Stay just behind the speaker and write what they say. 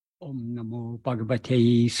Om Namo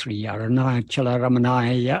Bhagavate Sri Āṇ𝘮𝘮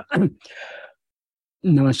𝘝𝘪𝘥𝘥𝘢𝘪.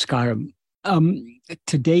 Namaskaram.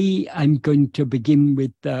 Today I'm going to begin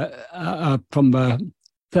with from the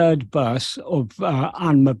third verse of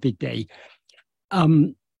Āṇ𝘮𝘮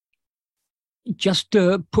𝘝𝘪𝘥𝘥𝘢𝘪. Just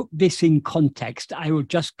to put this in context, I will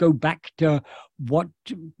just go back to what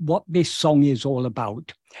this song is all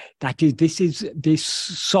about. That is, this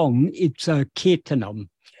song, it's a kirtanam.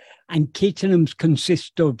 And kirtanams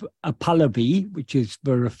consist of a pallavi, which is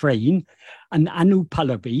the refrain, an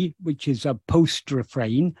anupallavi, which is a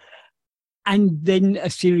post-refrain, and then a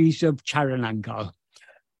series of charanangal.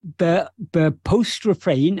 The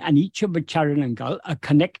post-refrain and each of the charanangal are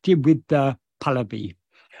connected with the pallavi.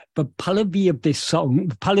 The pallavi of this song,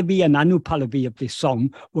 the pallavi and anupallavi of this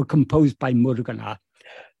song were composed by Murugan.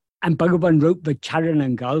 And Bhagavan wrote the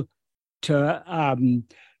charanangal to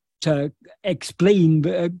explain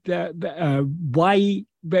why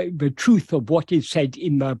the truth of what is said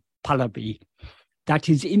in the pallavi. That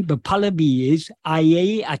is, in the pallavi is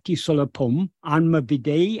Āṇ𝘮𝘮 𝘝𝘪𝘥𝘥𝘢𝘪,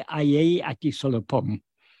 Āṇ𝘮𝘮 𝘝𝘪𝘥𝘥𝘢𝘪.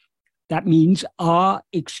 That means are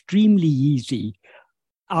extremely easy.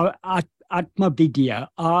 Atma-vidya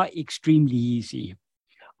are extremely easy.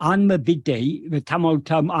 Āṇ𝘮𝑎vidya, the Tamil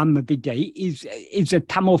term Āṇ𝘮𝑎vidya, is a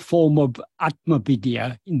Tamil form of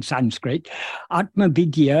Atma-vidya in Sanskrit.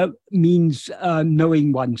 Atma-vidya means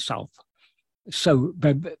knowing oneself. So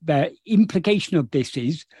the implication of this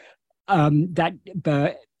is that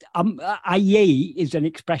the Āṇ𝘮𝑗 is an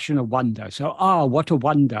expression of wonder. So, what a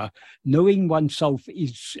wonder. Knowing oneself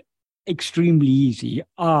is extremely easy.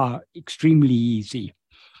 Extremely easy.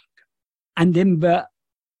 And then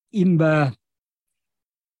in the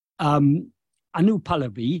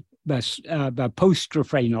anupallavi, the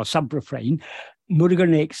post-refrain or sub-refrain,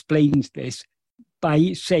 Murugan explains this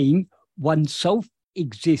by saying oneself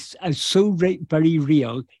exists as so very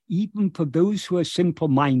real, even for those who are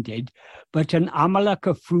simple-minded, but an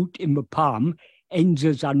amalaka fruit in the palm ends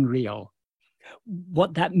as unreal.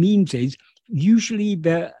 What that means is, usually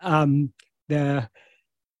the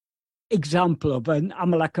example of an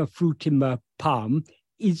amalaka fruit in the palm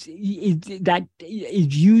is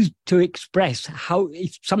used to express how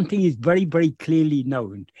something is very, very clearly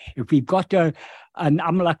known. If we've got an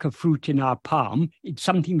amalaka fruit in our palm, it's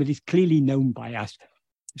something that is clearly known by us.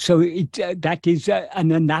 So that is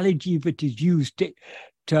an analogy that is used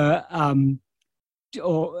or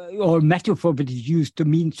a metaphor that is used to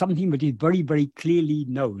mean something that is very, very clearly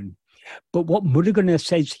known. But what Murugan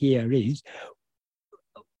says here is,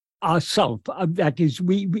 ourself, that is,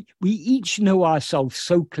 we each know ourselves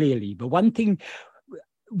so clearly. The one thing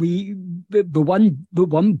the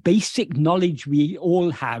one basic knowledge we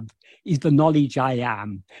all have is the knowledge I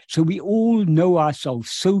am. So we all know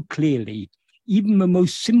ourselves so clearly. Even the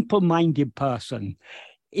most simple-minded person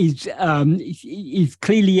is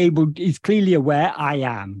clearly aware I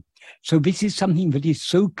am. So this is something that is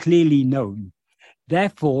so clearly known.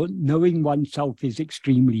 Therefore, knowing oneself is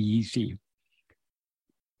extremely easy.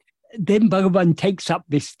 Then Bhagavan takes up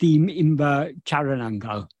this theme in the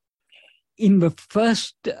charanangal. In the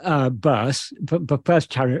first verse, the first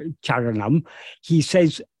charanam, he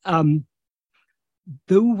says,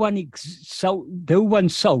 though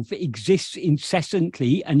oneself exists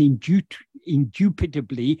incessantly and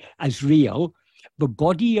indubitably as real, the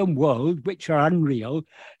body and world, which are unreal,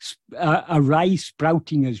 arise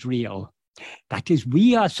sprouting as real. That is,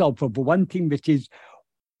 we ourselves are the one thing that is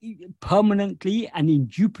permanently and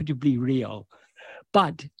indubitably real,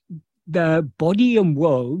 but the body and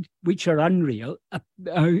world, which are unreal,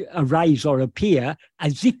 arise or appear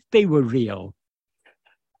as if they were real.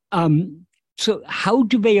 So how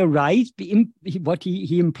do they arise? What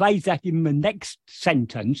he implies that in the next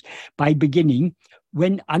sentence by beginning,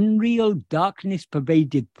 when unreal darkness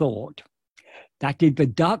pervaded thought, that is, the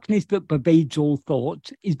darkness that pervades all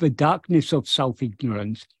thoughts is the darkness of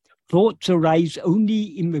self-ignorance. Thoughts arise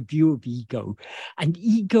only in the view of ego. And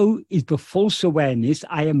ego is the false awareness,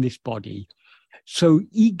 I am this body. So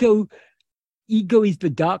ego is the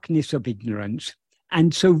darkness of ignorance.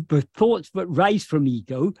 And so the thoughts that rise from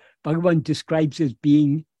ego, Bhagavan describes as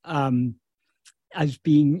being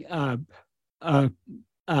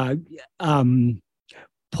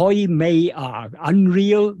poi me are,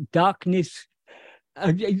 unreal darkness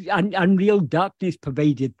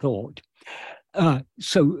pervaded thought.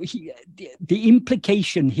 So the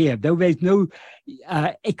implication here, though there's no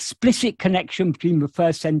explicit connection between the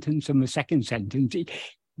first sentence and the second sentence,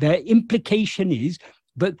 the implication is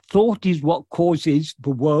that thought is what causes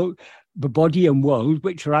the world, the body and world,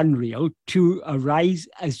 which are unreal, to arise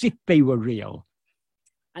as if they were real.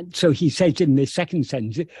 And so he says in the second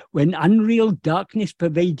sentence, when unreal darkness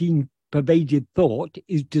pervaded thought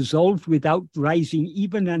is dissolved without reviving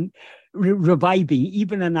even an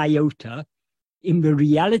iota, in the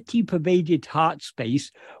reality pervaded heart space,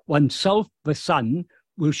 oneself, the sun,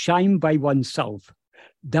 will shine by oneself.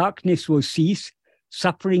 Darkness will cease,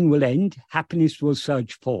 suffering will end, happiness will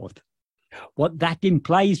surge forth. What that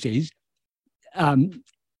implies is, though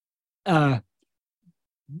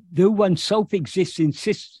oneself exists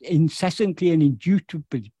incessantly and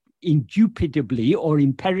indubitably or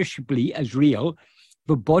imperishably as real,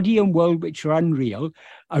 the body and world which are unreal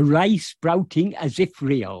arise sprouting as if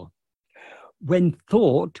real. When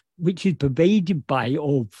thought, which is pervaded by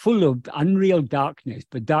or full of unreal darkness,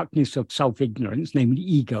 the darkness of self-ignorance, namely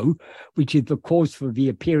ego, which is the cause for the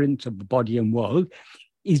appearance of the body and world,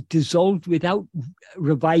 is dissolved without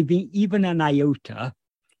reviving even an iota.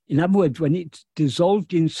 In other words, when it's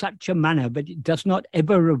dissolved in such a manner that it does not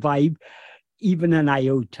ever revive even an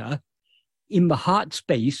iota, in the heart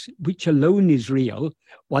space, which alone is real,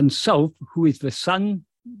 oneself, who is the sun,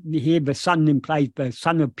 here the sun implies the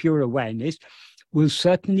sun of pure awareness, will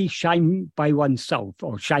certainly shine by oneself,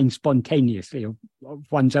 or shine spontaneously of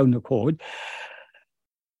one's own accord.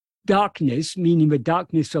 Darkness, meaning the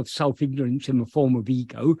darkness of self-ignorance in the form of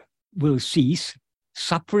ego, will cease,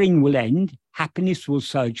 suffering will end, happiness will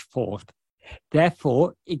surge forth.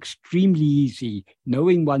 Therefore, extremely easy.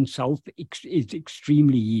 Knowing oneself is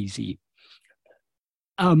extremely easy.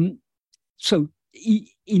 So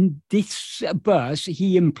in this verse,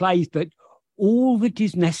 he implies that all that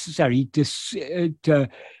is necessary to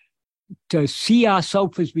see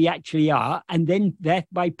ourselves as we actually are, and then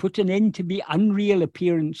thereby put an end to the unreal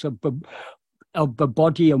appearance of the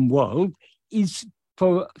body and world, is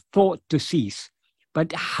for thought to cease.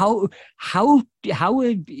 But how are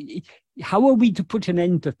we to put an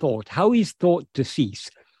end to thought? How is thought to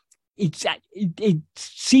cease? It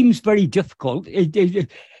seems very difficult,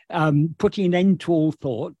 putting an end to all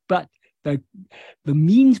thought, but the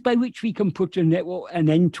means by which we can put an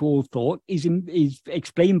end to all thought is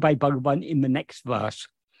explained by Bhagavan in the next verse.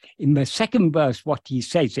 In the second verse, what he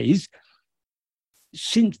says is,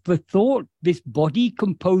 since the thought, this body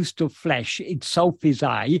composed of flesh itself is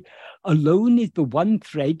I, alone is the one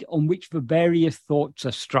thread on which the various thoughts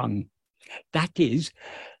are strung. That is,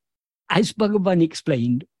 as Bhagavan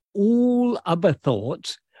explained, all other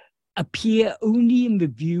thoughts appear only in the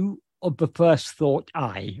view of the first thought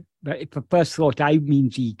I. If the first thought I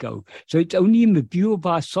means ego. So it's only in the view of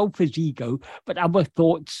ourself as ego, but other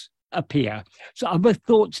thoughts appear. So other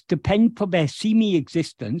thoughts depend for their seeming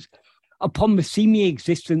existence upon the seeming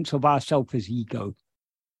existence of ourself as ego.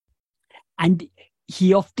 And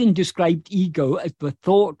he often described ego as the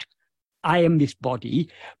thought, I am this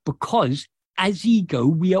body, because as ego,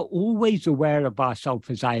 we are always aware of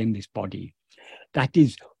ourselves as I am this body. That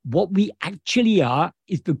is, what we actually are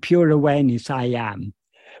is the pure awareness I am.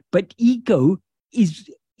 But ego is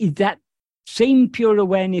that same pure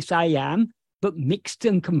awareness I am, but mixed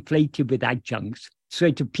and conflated with adjuncts. So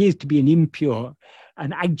it appears to be an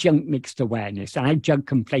adjunct mixed awareness, an adjunct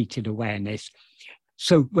conflated awareness.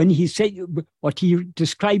 So when he said, what he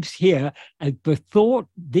describes here as the thought,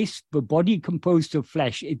 the body composed of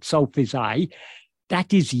flesh itself is I,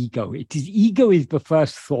 that is ego. Ego is the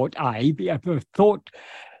first thought I, the thought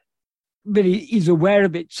that is aware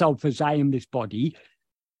of itself as I am this body.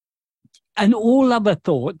 And all other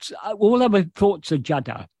thoughts are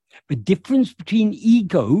jada. The difference between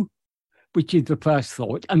ego, which is the first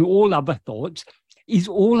thought, and all other thoughts is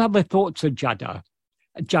all other thoughts are jada.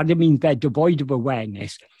 Jada means they're devoid of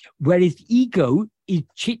awareness, whereas ego is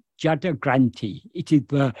chit jada granti. It is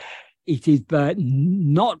the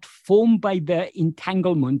not formed by the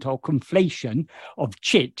entanglement or conflation of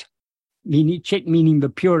chit meaning the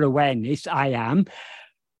pure awareness I am,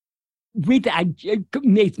 with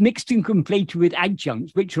it's mixed and conflated with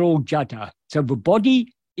adjuncts, which are all jada. So the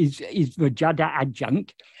body is the jada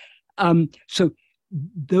adjunct. So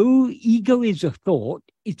though ego is a thought,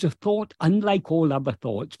 it's a thought unlike all other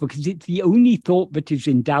thoughts because it's the only thought that is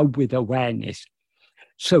endowed with awareness.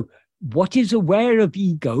 So what is aware of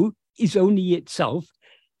ego is only itself,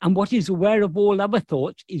 and what is aware of all other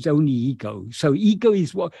thoughts is only ego. So ego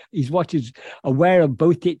is what is aware of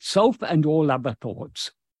both itself and all other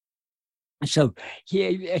thoughts. So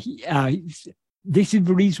here, this is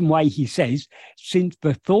the reason why he says, since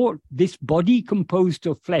the thought, this body composed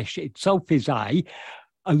of flesh itself is I,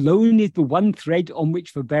 alone is the one thread on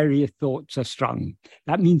which the various thoughts are strung.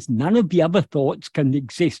 That means none of the other thoughts can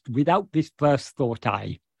exist without this first thought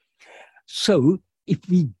I. So if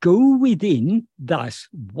we go within, thus,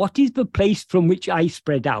 what is the place from which I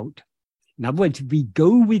spread out? In other words, we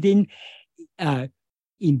go within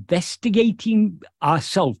investigating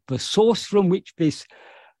ourselves, the source from which this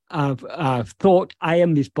thought, I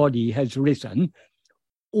am this body, has risen,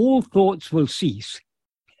 all thoughts will cease.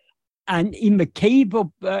 And in the cave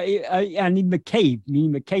of, meaning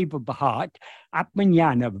the cave of the heart,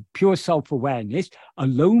 Atmanyana, pure self-awareness,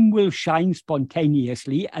 alone will shine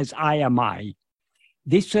spontaneously as I am I.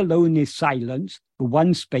 This alone is silence, the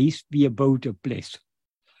one space, the abode of bliss.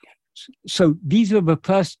 So these are the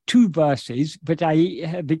first two verses that I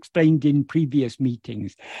have explained in previous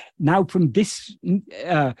meetings. Now, from this, today,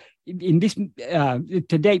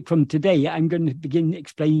 I'm going to begin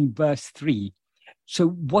explaining verse 3. So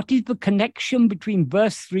what is the connection between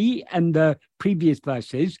verse 3 and the previous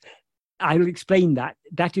verses? I'll explain that.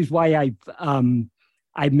 That is why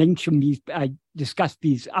I mentioned these, I discussed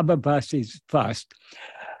these other verses first.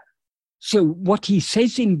 So what he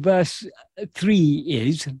says in verse 3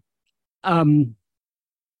 is, Hanne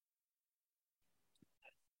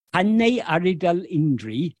aridal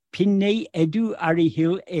indri, pinne edu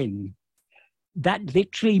arihil en. That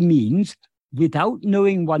literally means, without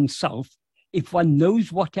knowing oneself, if one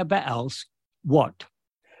knows whatever else, what?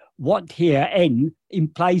 What here, en,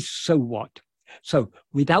 implies so what? So,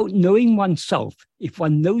 without knowing oneself, if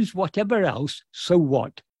one knows whatever else, so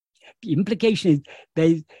what? The implication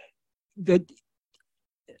is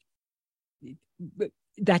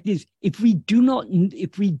that is, if we do not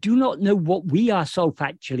know what we ourselves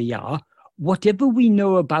actually are, whatever we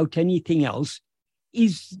know about anything else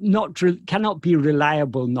cannot be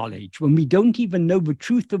reliable knowledge. When we don't even know the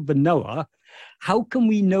truth of the knower, how can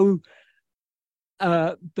we know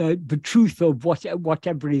the truth of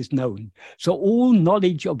whatever is known? So all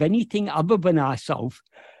knowledge of anything other than ourselves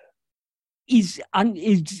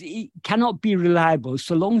cannot be reliable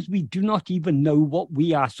so long as we do not even know what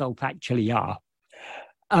we ourselves actually are.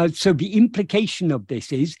 So the implication of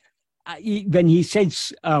this is, when he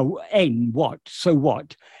says, "en what, so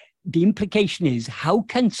what," the implication is, how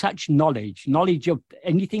can such knowledge of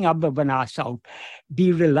anything other than ourselves,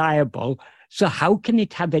 be reliable? So how can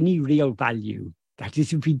it have any real value? That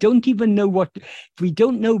is, if we don't even know if we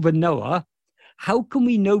don't know the knower, how can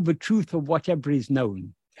we know the truth of whatever is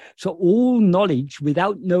known? So all knowledge,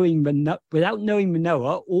 without knowing the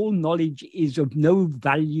knower, all knowledge is of no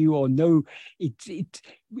value or no.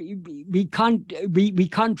 We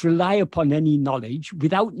can't rely upon any knowledge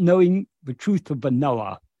without knowing the truth of the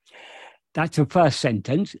knower. That's the first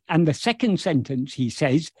sentence, and the second sentence he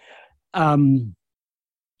says, "Tanne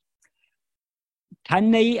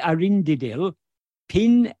arindidil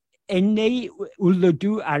pin enne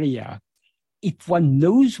ulladu aria." If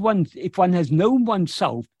one has known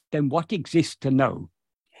oneself, then what exists to know?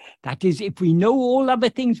 That is, if we know all other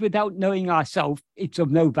things without knowing ourselves, it's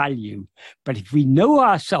of no value. But if we know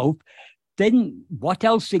ourselves, then what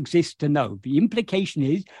else exists to know? The implication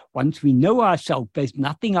is, once we know ourselves, there's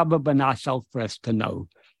nothing other than ourselves for us to know.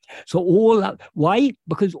 So why?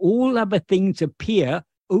 Because all other things appear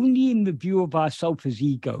only in the view of ourself as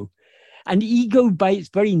ego. And ego, by its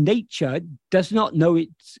very nature, does not know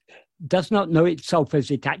itself as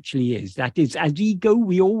it actually is. That is, as ego,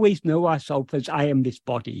 we always know ourselves as I am this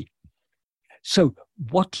body. So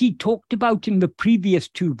what he talked about in the previous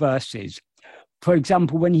two verses, for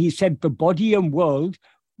example, when he said the body and world,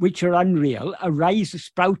 which are unreal, arise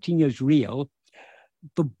sprouting as real,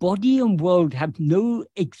 the body and world have no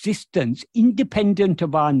existence independent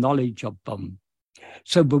of our knowledge of them.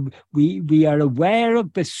 So we are aware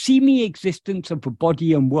of the semi-existence of the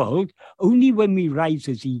body and world only when we rise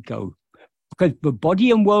as ego, because the body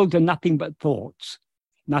and world are nothing but thoughts,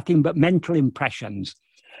 nothing but mental impressions.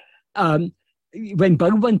 When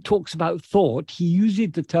Bhagavan talks about thought, he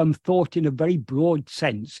uses the term thought in a very broad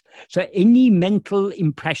sense. So any mental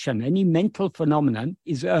impression, any mental phenomenon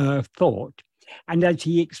is a thought. And as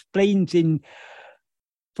he explains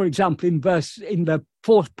for example, in the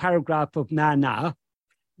fourth paragraph of Nana,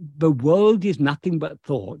 the world is nothing but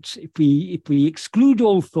thoughts. If we exclude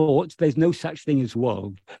all thoughts, there's no such thing as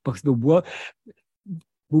world, because the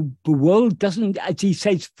world doesn't, as he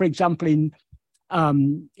says, for example, in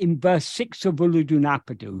verse 6 of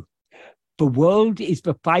Uludunapadu, the world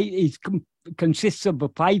consists of the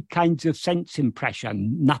 5 kinds of sense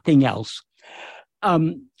impression, nothing else.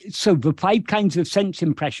 So the 5 kinds of sense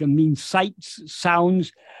impression means sights,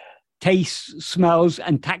 sounds, tastes, smells,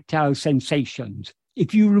 and tactile sensations.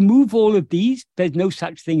 If you remove all of these, there's no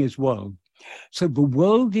such thing as world. So the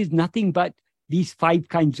world is nothing but these 5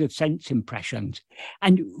 kinds of sense impressions.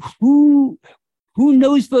 And who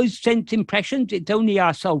knows those sense impressions? It's only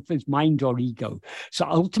ourselves as mind or ego. So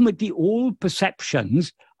ultimately, all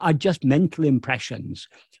perceptions are just mental impressions.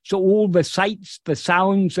 So all the sights, the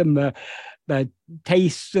sounds, and the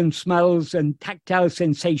tastes and smells and tactile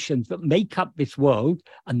sensations that make up this world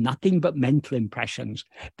are nothing but mental impressions.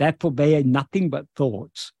 Therefore, they are nothing but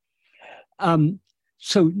thoughts.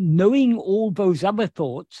 So knowing all those other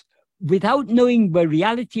thoughts without knowing the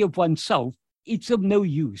reality of oneself, it's of no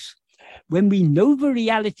use. When we know the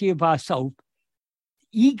reality of ourself,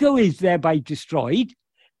 ego is thereby destroyed.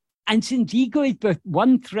 And since ego is the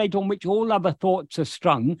one thread on which all other thoughts are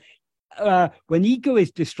strung, when ego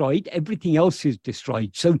is destroyed, everything else is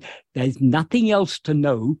destroyed. So there's nothing else to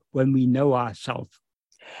know when we know ourselves.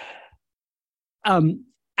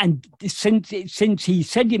 And since he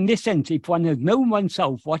said in this sense, if one has known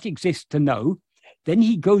oneself, what exists to know, then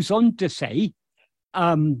he goes on to say,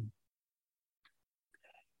 Binna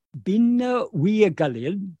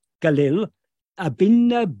Galil,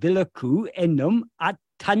 Abinna Bilaku Enum at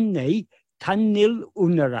Tanne Tanil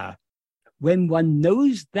Unara. When one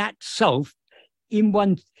knows that self in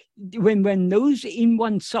one, when one knows in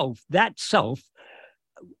oneself that self,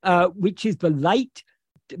 which is the light,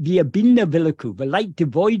 the abinna vilaku, the light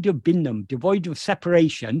devoid of binnam, devoid of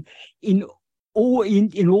separation, in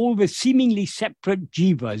all the seemingly separate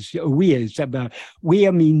jivas, weas.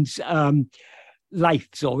 Wea means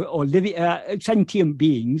lives or living sentient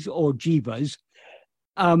beings or jivas.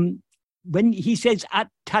 When he says at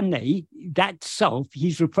tane, that self,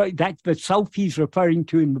 that's the self he's referring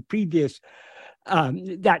to in the previous.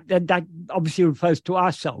 That obviously refers to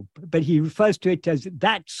ourself, but he refers to it as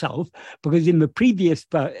that self because in the previous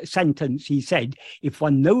sentence he said, if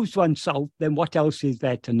one knows oneself, then what else is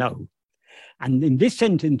there to know? And in this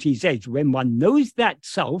sentence he says, when one knows that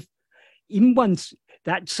self,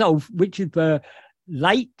 that self, which is the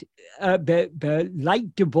light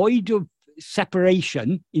devoid of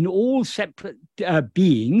separation in all separate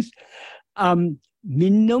beings,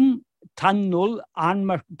 minnum tannul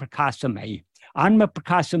āṇma prakāsamai. Āṇma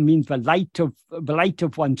prakāsam means the light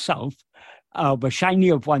of oneself, the shining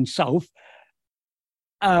of oneself.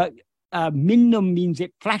 Minnum means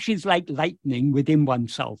it flashes like lightning within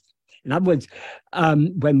oneself. In other words,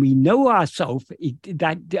 when we know ourselves,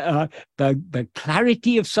 the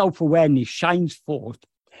clarity of self-awareness shines forth.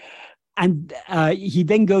 And he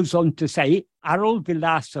then goes on to say, Aral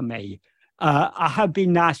vilasame, aha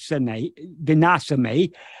vinasame,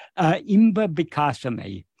 imba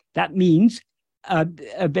bikasame. That means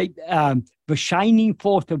the shining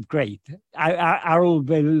forth of grace, Aral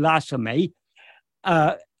vilasame,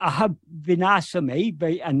 aha vinasame,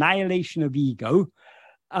 the annihilation of ego,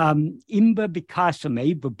 imba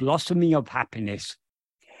bikasame, the blossoming of happiness.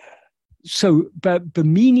 So the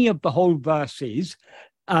meaning of the whole verse is,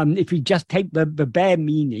 if we just take the bare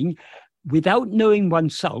meaning, without knowing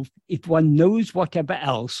oneself, if one knows whatever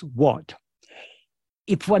else, what?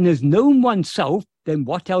 If one has known oneself, then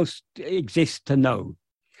what else exists to know?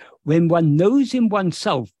 When one knows in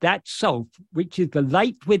oneself that self, which is the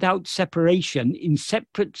light without separation in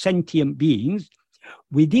separate sentient beings,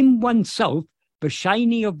 within oneself, the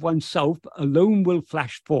shining of oneself alone will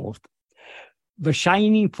flash forth. The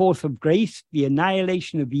shining forth of grace, the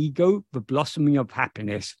annihilation of ego, the blossoming of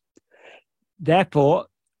happiness. Therefore,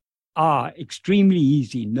 extremely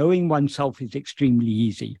easy. Knowing oneself is extremely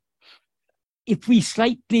easy. If we a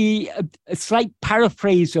slight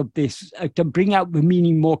paraphrase of this to bring out the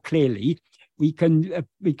meaning more clearly, we can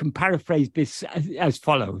paraphrase this as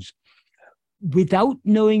follows. Without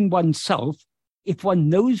knowing oneself, if one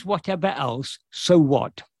knows whatever else, so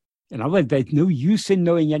what? In other words, there's no use in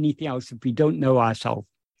knowing anything else if we don't know ourselves.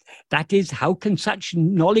 That is, how can such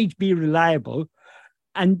knowledge be reliable?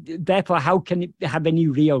 And therefore, how can it have any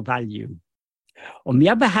real value? On the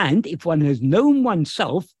other hand, if one has known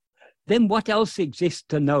oneself, then what else exists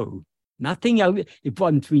to know? Nothing else.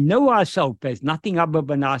 Once we know ourselves, there's nothing other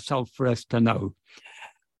than ourselves for us to know.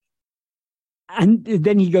 And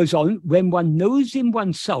then he goes on, when one knows in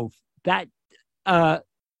oneself that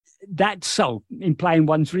self, implying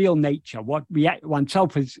one's real nature, what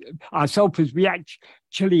ourself as we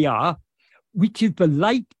actually are, which is the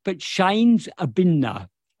light that shines abinna.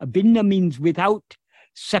 Abinna means without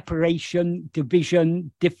separation,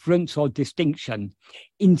 division, difference, or distinction,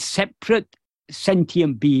 in separate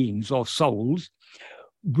sentient beings or souls,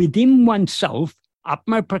 within oneself,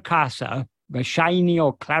 atma prakasa, the shining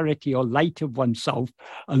or clarity or light of oneself,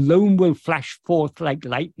 alone will flash forth like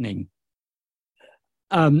lightning.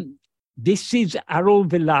 This is Aral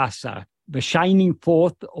Vilasa, the shining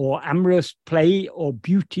forth or amorous play or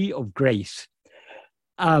beauty of grace.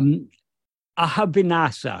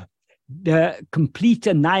 Ahavinasa, the complete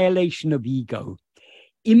annihilation of ego.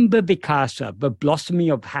 Imba Vikasa, the blossoming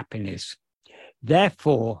of happiness.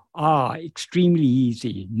 Therefore, extremely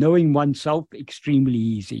easy. Knowing oneself, extremely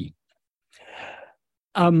easy.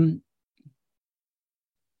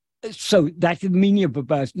 So that's the meaning of the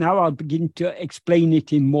verse. Now I'll begin to explain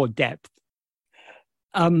it in more depth.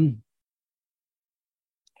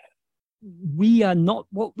 We are not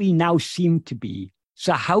what we now seem to be.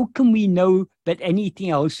 So how can we know that anything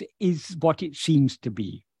else is what it seems to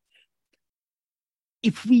be?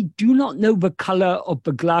 If we do not know the color of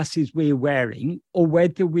the glasses we're wearing, or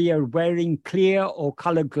whether we are wearing clear or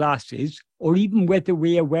colored glasses, or even whether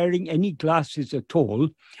we are wearing any glasses at all,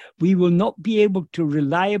 we will not be able to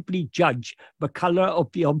reliably judge the color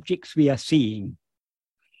of the objects we are seeing.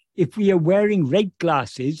 If we are wearing red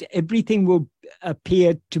glasses, everything will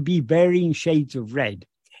appear to be varying shades of red.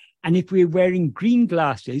 And if we're wearing green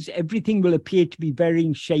glasses, everything will appear to be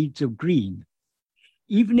varying shades of green.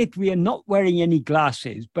 Even if we are not wearing any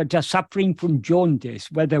glasses, but are suffering from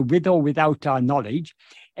jaundice, whether with or without our knowledge,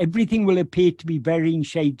 everything will appear to be varying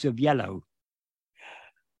shades of yellow.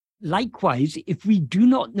 Likewise, if we do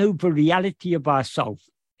not know the reality of ourselves,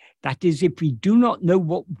 that is, if we do not know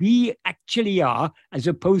what we actually are, as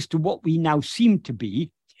opposed to what we now seem to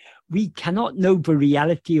be, we cannot know the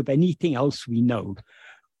reality of anything else we know,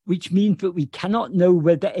 which means that we cannot know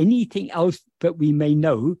whether anything else that we may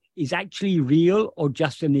know is actually real or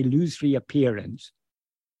just an illusory appearance.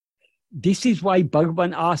 This is why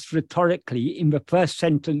Bhagavan asks rhetorically in the first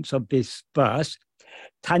sentence of this verse,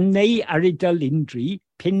 Tanne aridal indri,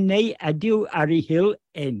 pinne adu arihil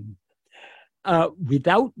en.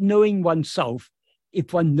 Without knowing oneself,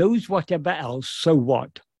 if one knows whatever else, so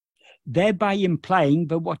what? Thereby implying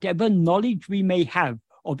that whatever knowledge we may have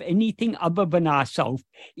of anything other than ourselves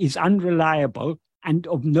is unreliable and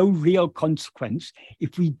of no real consequence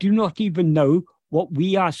if we do not even know what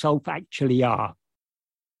we ourselves actually are.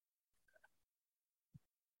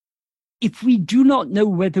 If we do not know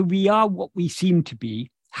whether we are what we seem to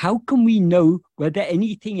be, how can we know whether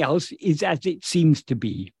anything else is as it seems to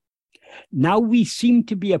be? Now we seem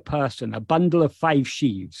to be a person, a bundle of 5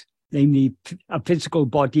 sheaves, namely a physical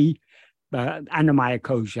body, Annamaya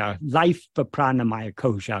Kosha, life, the Pranamaya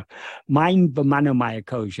Kosha, mind, the Manomaya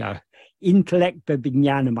Kosha, intellect, the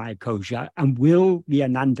Vijnanamaya Kosha, and will, the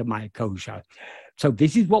Anandamaya Kosha. So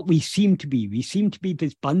this is what we seem to be. We seem to be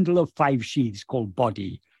this bundle of 5 sheaves called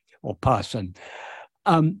body or person.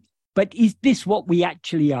 But is this what we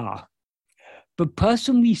actually are? The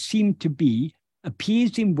person we seem to be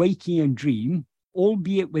appears in waking and dream,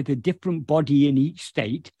 albeit with a different body in each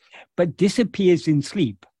state, but disappears in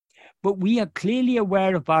sleep. But we are clearly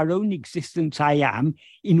aware of our own existence, I am,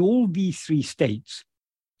 in all these 3 states.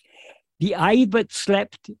 The I that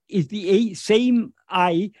slept is the same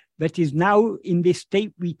I that is now in this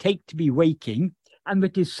state we take to be waking, and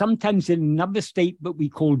that is sometimes in another state that we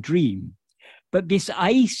call dream. But this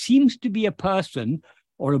I seems to be a person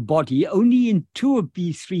or a body only in 2 of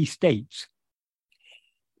these 3 states.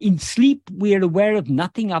 In sleep, we are aware of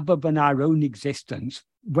nothing other than our own existence,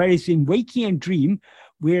 whereas in waking and dream,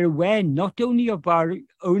 we're aware not only of our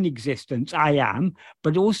own existence, I am,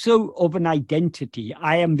 but also of an identity,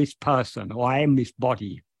 I am this person, or I am this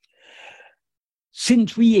body.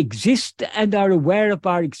 Since we exist and are aware of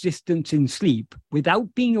our existence in sleep,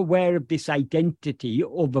 without being aware of this identity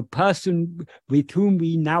or the person with whom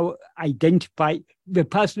we now identify, the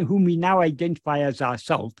person whom we now identify as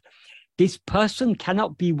ourselves, this person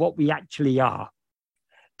cannot be what we actually are.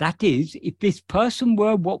 That is, if this person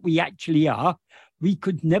were what we actually are, we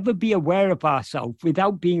could never be aware of ourselves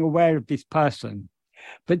without being aware of this person.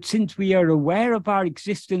 But since we are aware of our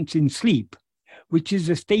existence in sleep, which is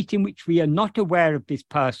a state in which we are not aware of this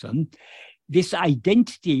person, this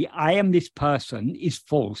identity, I am this person, is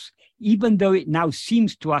false, even though it now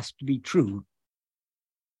seems to us to be true.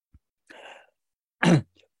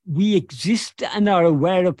 We exist and are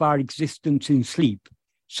aware of our existence in sleep,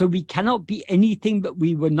 so we cannot be anything that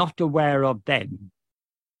we were not aware of then.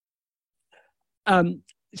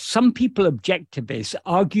 Some people object to this,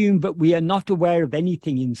 arguing that we are not aware of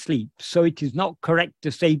anything in sleep, so it is not correct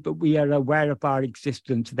to say that we are aware of our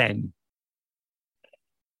existence then.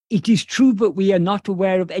 It is true that we are not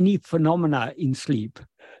aware of any phenomena in sleep,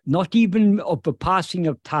 not even of the passing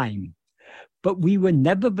of time. But we were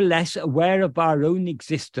nevertheless aware of our own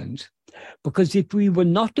existence, because if we were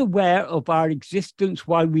not aware of our existence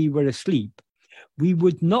while we were asleep, we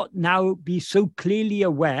would not now be so clearly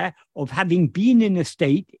aware of having been in a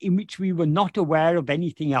state in which we were not aware of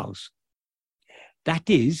anything else. That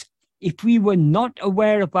is, if we were not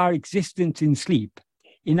aware of our existence in sleep,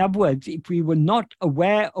 in other words, if we were not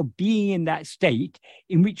aware of being in that state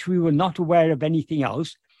in which we were not aware of anything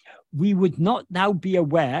else, we would not now be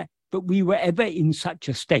aware but we were ever in such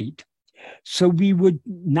a state. So we would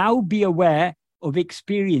now be aware of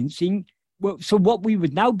experiencing, so what we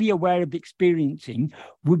would now be aware of experiencing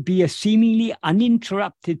would be a seemingly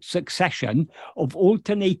uninterrupted succession of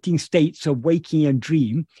alternating states of waking and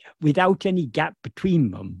dream without any gap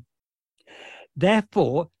between them.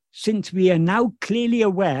 Therefore, since we are now clearly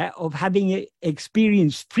aware of having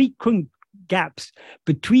experienced frequent gaps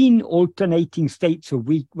between alternating states of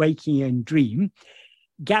waking and dream,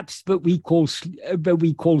 gaps that we call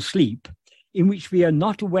sleep, in which we are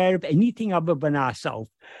not aware of anything other than ourselves,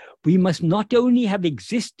 we must not only have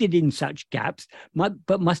existed in such gaps,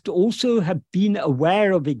 but must also have been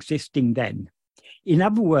aware of existing then. In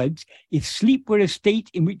other words, if sleep were a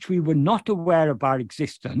state in which we were not aware of our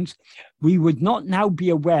existence, we would not now be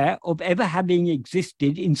aware of ever having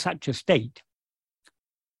existed in such a state.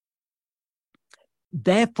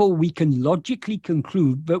 Therefore, we can logically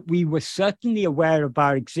conclude that we were certainly aware of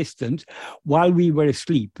our existence while we were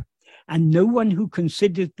asleep, and no one who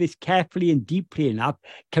considers this carefully and deeply enough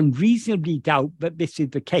can reasonably doubt that this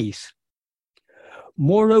is the case.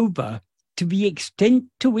 Moreover, to the extent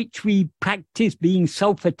to which we practice being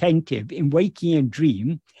self-attentive in waking and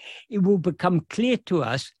dream, it will become clear to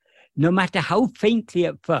us, no matter how faintly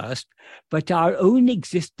at first, that our own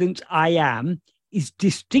existence, I am, is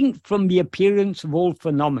distinct from the appearance of all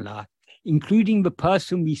phenomena, including the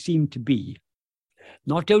person we seem to be.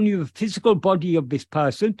 Not only the physical body of this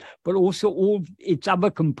person, but also all its other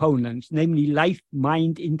components, namely life,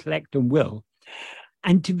 mind, intellect, and will.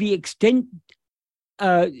 And to the extent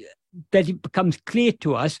that it becomes clear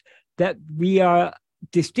to us that we are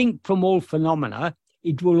distinct from all phenomena,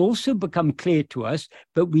 it will also become clear to us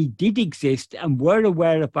that we did exist and were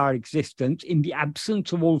aware of our existence in the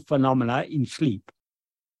absence of all phenomena in sleep.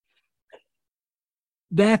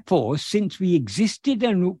 Therefore, since we existed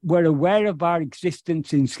and were aware of our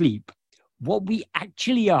existence in sleep, what we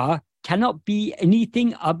actually are cannot be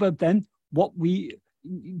anything other than what we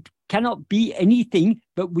cannot be anything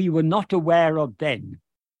that we were not aware of then.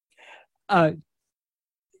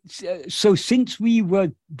 So since we were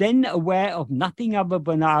then aware of nothing other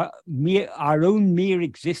than our own mere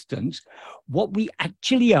existence, what we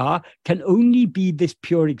actually are can only be this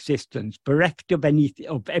pure existence, bereft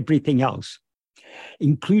of everything else,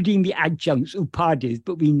 including the adjuncts, upadhis,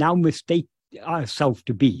 but we now mistake ourselves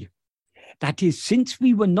to be. That is, since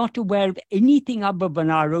we were not aware of anything other than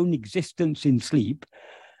our own existence in sleep,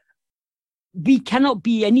 we cannot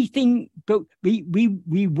be anything, but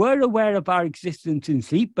we were aware of our existence in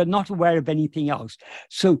sleep, but not aware of anything else.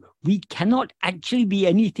 So we cannot actually be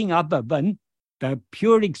anything other than the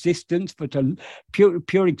pure existence, but a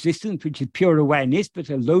pure existence, which is pure awareness, but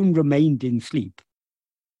alone remained in sleep.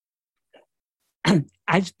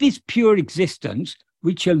 As this pure existence,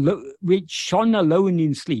 which shone alone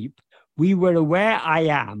in sleep, we were aware I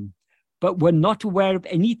am, but were not aware of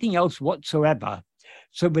anything else whatsoever.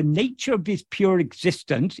 So the nature of this pure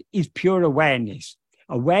existence is pure awareness.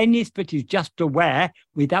 Awareness that is just aware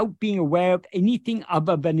without being aware of anything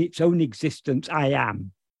other than its own existence, I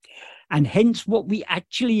am. And hence what we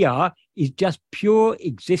actually are is just pure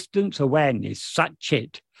existence awareness, such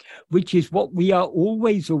it, which is what we are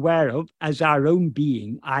always aware of as our own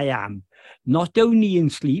being, I am, not only in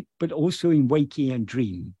sleep, but also in waking and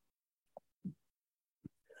dream.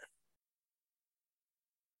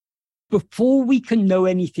 Before we can know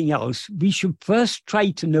anything else, we should first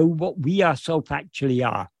try to know what we ourselves actually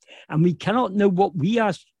are. And we cannot know what we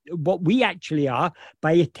actually are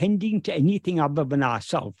by attending to anything other than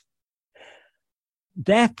ourselves.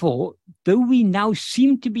 Therefore, though we now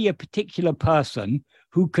seem to be a particular person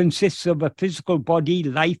who consists of a physical body,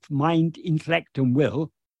 life, mind, intellect, and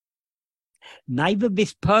will, neither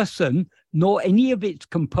this person nor any of its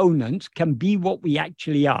components can be what we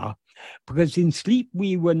actually are. Because in sleep,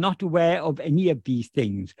 we were not aware of any of these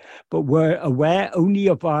things, but were aware only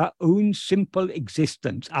of our own simple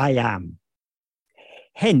existence, I am.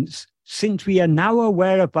 Hence, since we are now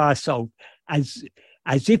aware of ourselves as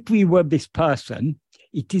if we were this person,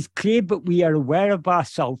 it is clear that we are aware of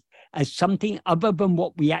ourselves as something other than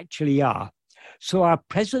what we actually are. So our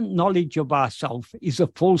present knowledge of ourselves is a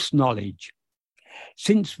false knowledge.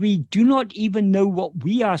 Since we do not even know what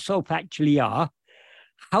we ourselves actually are,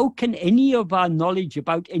 how can any of our knowledge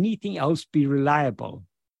about anything else be reliable?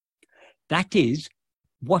 That is,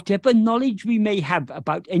 whatever knowledge we may have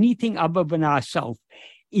about anything other than ourselves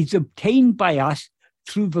is obtained by us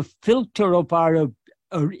through the filter of our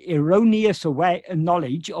erroneous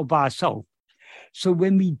knowledge of ourselves. So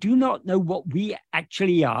when we do not know what we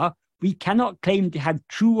actually are, we cannot claim to have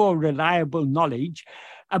true or reliable knowledge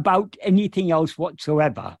about anything else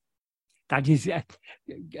whatsoever. That is,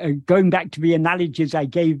 going back to the analogies I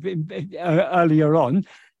gave earlier on,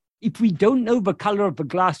 if we don't know the color of the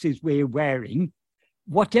glasses we're wearing,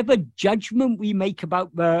 whatever judgment we make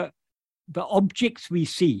about the objects we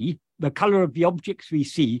see, the color of the objects we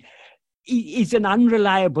see, is an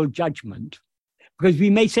unreliable judgment. Because we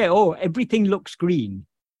may say, oh, everything looks green.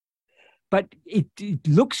 But it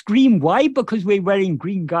looks green. Why? Because we're wearing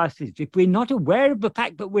green glasses. If we're not aware of the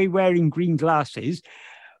fact that we're wearing green glasses,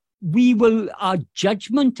 our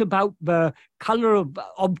judgment about the color of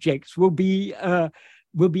objects will be an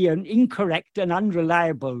incorrect and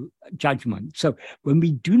unreliable judgment. So when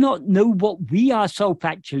we do not know what we ourselves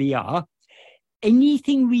actually are,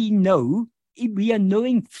 anything we know, we are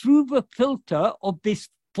knowing through the filter of this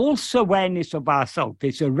false awareness of ourselves,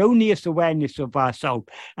 this erroneous awareness of ourselves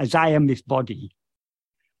as I am this body.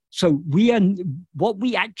 So what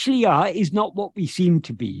we actually are is not what we seem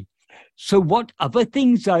to be. So what other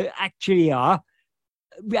things actually are,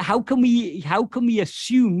 how can we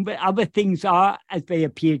assume that other things are as they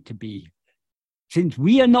appear to be? Since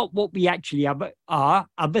we are not what we actually are,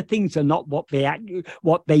 other things are not what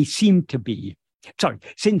they seem to be. Sorry,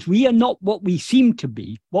 since we are not what we seem to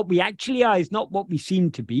be, what we actually are is not what we seem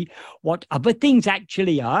to be, what other things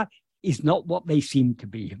actually are is not what they seem to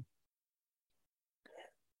be.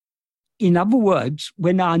 In other words,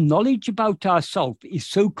 when our knowledge about ourselves is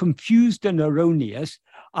so confused and erroneous,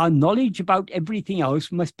 our knowledge about everything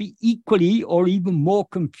else must be equally or even more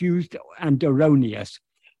confused and erroneous,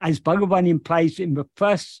 as Bhagavan implies in the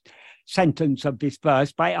first sentence of this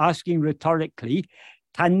verse by asking rhetorically,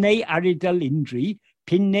 Tanne aridal indri,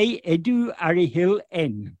 pinne edu arihil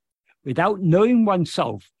en. Without knowing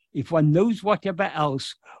oneself, if one knows whatever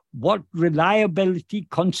else, what reliability,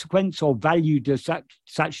 consequence, or value does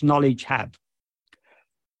such knowledge have?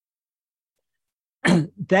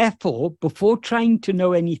 Therefore, before trying to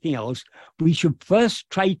know anything else, we should first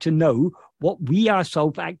try to know what we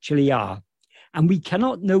ourselves actually are. And we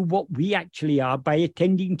cannot know what we actually are by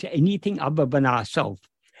attending to anything other than ourselves.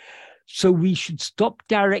 So we should stop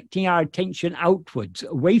directing our attention outwards,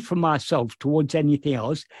 away from ourselves towards anything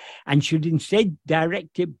else, and should instead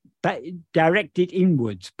direct it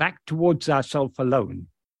inwards, back towards ourselves alone.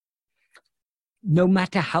 No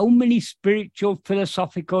matter how many spiritual,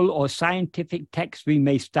 philosophical, or scientific texts we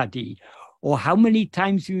may study, or how many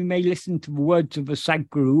times we may listen to the words of a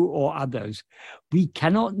Sadguru or others, we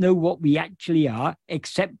cannot know what we actually are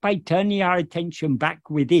except by turning our attention back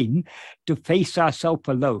within to face ourselves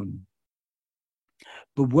alone.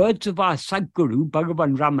 The words of our Sadguru,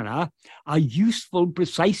 Bhagavan Ramana, are useful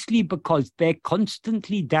precisely because they're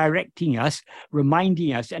constantly directing us,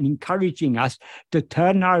 reminding us, and encouraging us to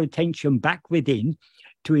turn our attention back within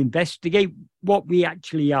to investigate what we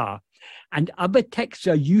actually are. And other texts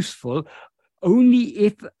are useful only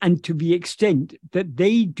if and to the extent that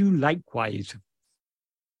they do likewise.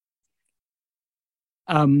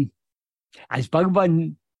 As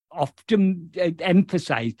Bhagavan often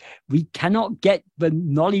emphasized, we cannot get the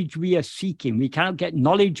knowledge we are seeking. We cannot get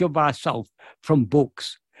knowledge of ourselves from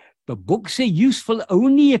books. The books are useful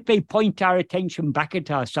only if they point our attention back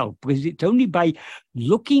at ourselves, because it's only by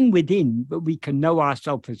looking within that we can know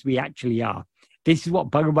ourselves as we actually are. This is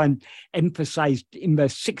what Bhagavan emphasized in the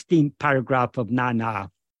 16th paragraph of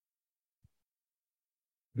Nana.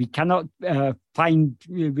 We cannot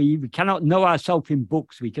we cannot know ourselves in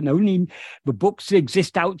books. The books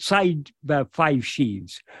exist outside the 5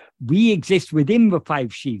 sheaths. We exist within the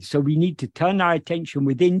 5 sheaths. So we need to turn our attention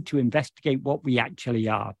within to investigate what we actually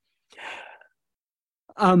are.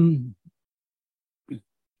 One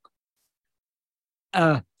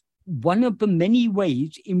of the many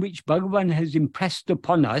ways in which Bhagavan has impressed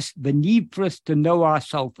upon us the need for us to know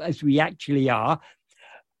ourselves as we actually are,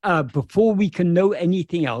 before we can know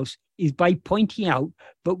anything else, is by pointing out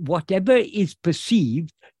that whatever is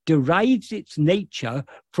perceived derives its nature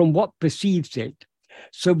from what perceives it.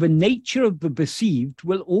 So the nature of the perceived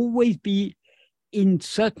will always be, in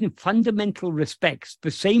certain fundamental respects, the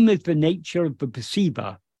same as the nature of the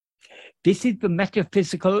perceiver. This is the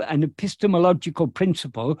metaphysical and epistemological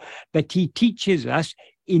principle that he teaches us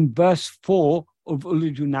in verse 4 of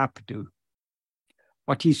Ulugunapadu.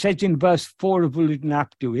 What he says in verse 4 of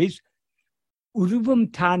Ulugunapadu is, Uruvam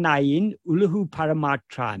Tanayin Uluhu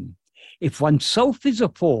Paramatran. If oneself is a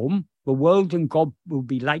form, the world and God will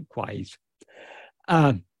be likewise.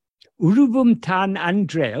 Uruvam Tan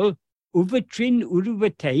Andrel, Uvatrin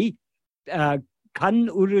Uruvate, Kan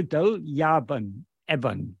Urudal Yavan,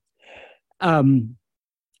 Evan.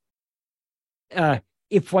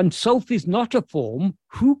 If oneself is not a form,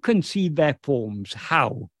 who can see their forms?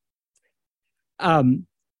 How?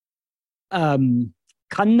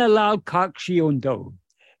 𝘮𝘮𝘥𝘥𝘢𝘪 𝘮𝑥.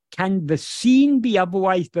 Can the seen be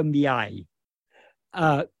otherwise than the eye?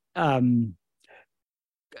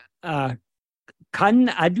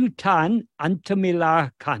 𝘮𝑎𝑑𝘮𝑢𝑡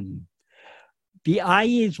āṇ𝘮𝘮 𝑘𝑎ṇ. The eye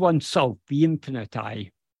is oneself, the infinite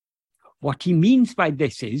eye. What he means by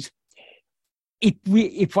this is,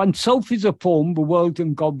 if oneself is a form, the world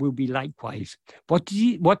and God will be likewise. What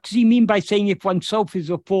does he mean by saying if oneself is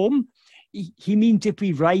a form? He means if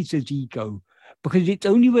we rise as ego, because it's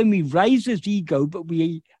only when we rise as ego but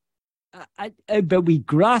we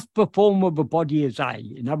grasp the form of a body as I.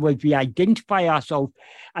 In other words, we identify ourselves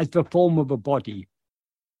as the form of a body.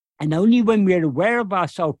 And only when we're aware of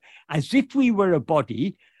ourselves as if we were a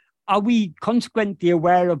body are we consequently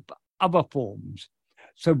aware of other forms.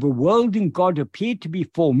 So the world and God appear to be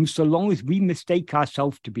forms so long as we mistake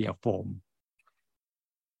ourselves to be a form.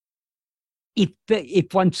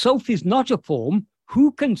 If oneself is not a form,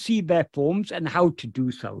 who can see their forms and how to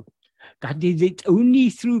do so? That is, it's only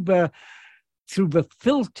through the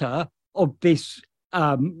filter of this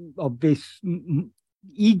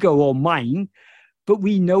ego or mind, but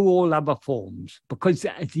we know all other forms. Because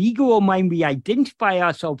as ego or mind, we identify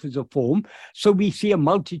ourselves as a form, so we see a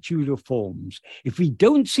multitude of forms. If we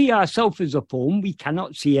don't see ourselves as a form, we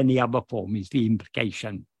cannot see any other form, is the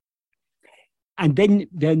implication. And then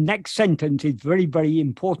the next sentence is very, very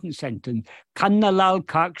important sentence.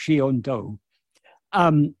 𝘮𝘮𝘥𝘥𝘢𝘪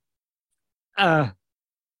𝘮𝑥.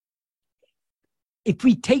 If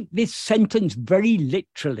we take this sentence very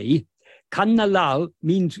literally, 𝘮𝑎𝑙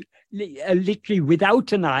means literally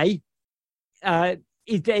without an eye,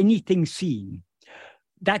 is there anything seen?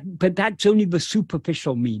 But that's only the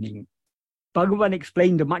superficial meaning. Bhagavan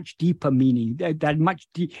explained a much deeper meaning, that much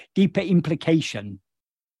deeper implication.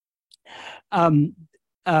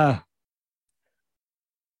 That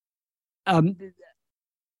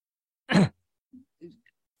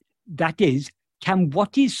is, can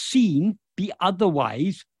what is seen be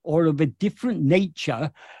otherwise or of a different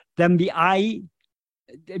nature than the eye?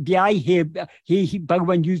 The eye here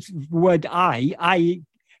Bhagavan used the word eye.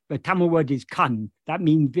 The Tamil word is kan. That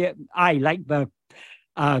means the eye, like the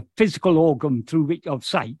physical organ through which of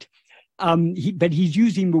sight. But he's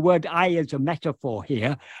using the word eye as a metaphor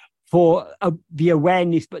here for the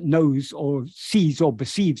awareness that knows or sees or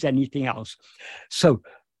perceives anything else. So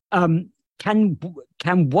can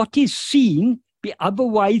what is seen be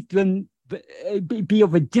otherwise than, be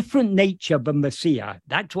of a different nature than the seer?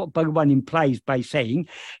 That's what Bhagavan implies by saying,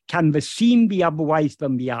 can the seen be otherwise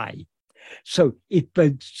than the eye? So if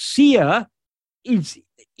the seer is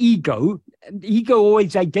ego, ego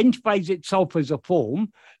always identifies itself as a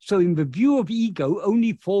form, so in the view of ego,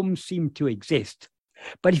 only forms seem to exist.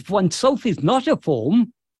 But if oneself is not a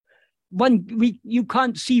form, you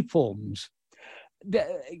can't see forms.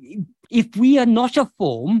 If we are not a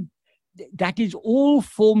form, that is, all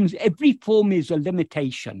forms, every form is a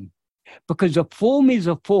limitation. Because a form is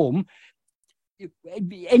a form,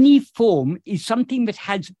 any form is something that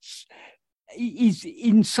is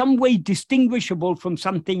in some way distinguishable from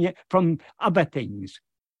other things.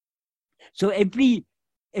 So every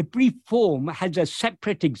form has a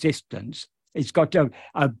separate existence. It's got a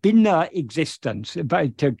bhinna existence.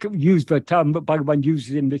 But to use the term that Bhagavan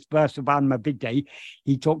uses in this verse of āṇ𝘮𝑚,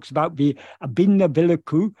 he talks about a bhinna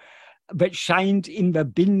vilaku that shines in the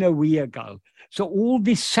bhinna viyagal. So all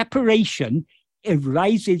this separation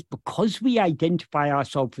arises because we identify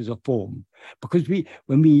ourselves as a form. Because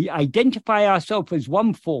when we identify ourselves as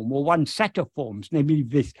one form or one set of forms, namely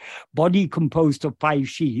this body composed of 5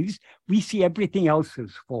 sheaths, we see everything else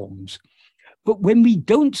as forms. But when we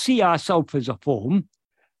don't see ourselves as a form,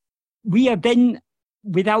 we are then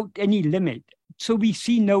without any limit. So we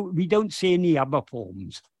don't see any other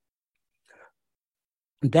forms.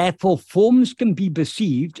 Therefore, forms can be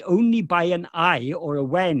perceived only by an eye or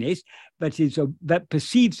awareness that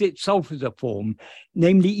perceives itself as a form,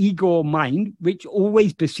 namely ego or mind, which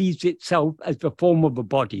always perceives itself as the form of a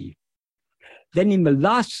body. Then in the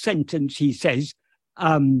last sentence, he says,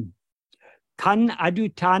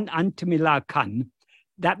 𝘮𝑎𝑑𝑢𝑡 āṇ𝘮𝑚 𝑘𝑎ṇ.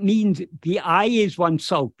 That means the I is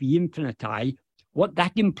oneself, the infinite I. What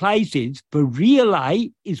that implies is the real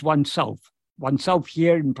I is oneself. Oneself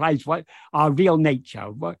here implies our real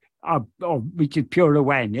nature, which is pure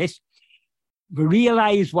awareness. The real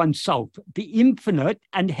I is oneself, the infinite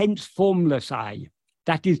and hence formless I.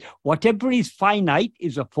 That is, whatever is finite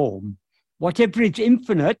is a form. Whatever is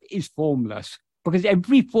infinite is formless, because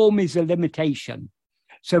every form is a limitation.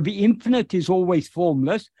 So the infinite is always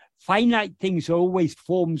formless. Finite things are always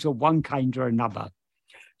forms of one kind or another.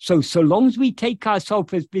 So long as we take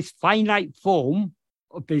ourselves as this finite form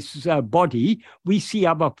of this body, we see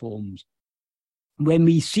other forms. when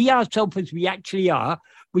we see ourselves as we actually are,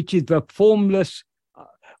 which is the formless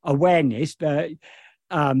awareness, the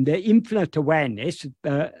infinite awareness,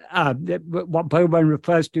 what Bhagavan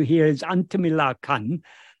refers to here as Āṉ𝘮𝘮 𝘮𝘪,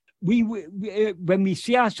 when we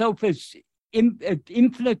see ourselves as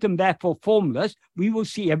infinite and therefore formless, we will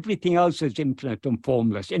see everything else as infinite and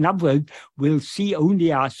formless. In other words, we'll see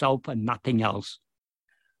only ourselves and nothing else.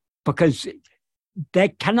 Because there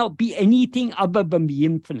cannot be anything other than the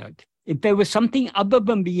infinite. If there was something other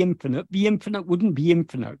than the infinite wouldn't be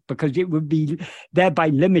infinite because it would be thereby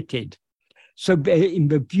limited. So in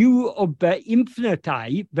the view of the infinite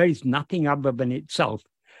I, there is nothing other than itself.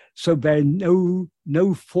 So there are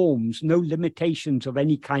no forms, no limitations of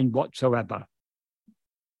any kind whatsoever.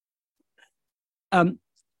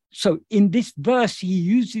 So in this verse, he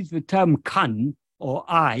uses the term kan, or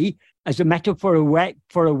I, as a metaphor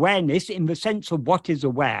for awareness in the sense of what is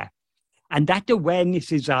aware. And that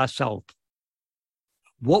awareness is ourself.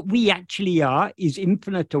 What we actually are is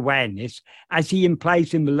infinite awareness, as he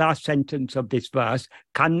implies in the last sentence of this verse,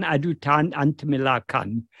 kan adutan Āṇ𝘮𝘮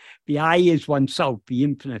kan. The I is oneself, the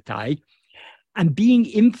infinite I. And being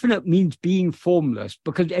infinite means being formless,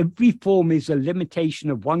 because every form is a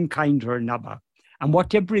limitation of one kind or another. And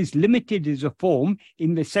whatever is limited is a form,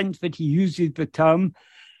 in the sense that he uses the term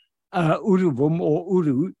uruvum or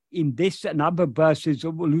uru in this and other verses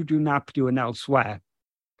of Uludu and elsewhere.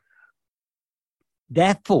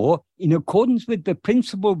 Therefore, in accordance with the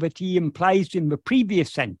principle that he implies in the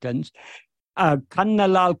previous sentence,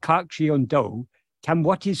 kannalal kakshiondo, can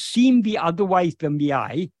what is seen be otherwise than the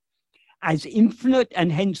I? As infinite and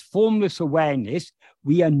hence formless awareness,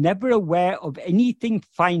 we are never aware of anything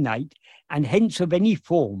finite and hence of any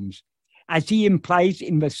forms, as he implies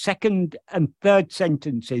in the second and third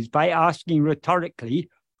sentences by asking rhetorically,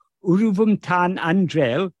 uruvum tan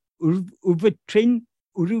andrel, uvatrin,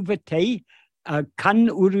 uruvate, kan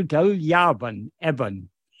urudal yavan, evan.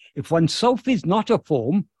 If oneself is not a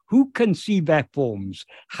form, who can see their forms?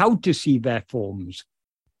 How to see their forms?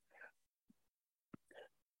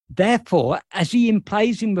 Therefore, as he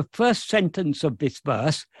implies in the first sentence of this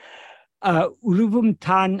verse, uruvum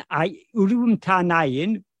tan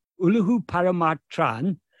ayin, uluhu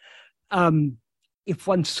paramatran, if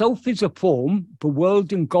oneself is a form, the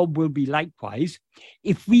world and God will be likewise.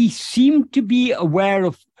 If we seem to be aware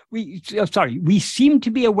of we seem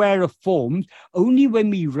to be aware of forms only when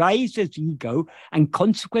we rise as ego and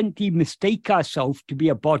consequently mistake ourselves to be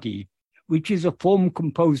a body, which is a form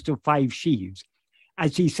composed of 5 sheaves,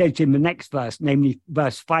 as he says in the next verse, namely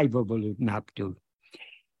verse 5 of Āṇ𝘮𝘮.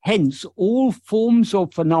 Hence, all forms or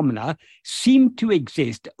phenomena seem to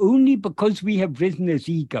exist only because we have risen as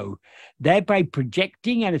ego, thereby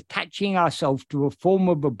projecting and attaching ourselves to a form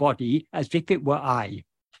of a body as if it were I.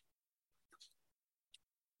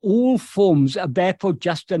 All forms are therefore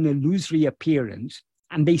just an illusory appearance,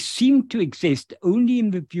 and they seem to exist only in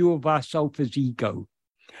the view of ourself as ego.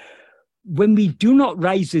 When we do not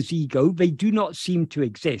rise as ego, they do not seem to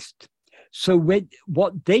exist. So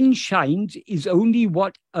what then shines is only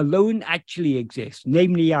what alone actually exists,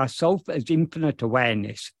 namely ourself as infinite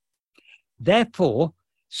awareness. Therefore,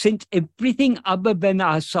 since everything other than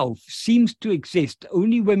ourself seems to exist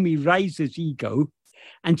only when we rise as ego,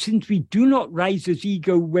 and since we do not rise as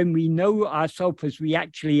ego when we know ourselves as we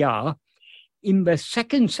actually are, in the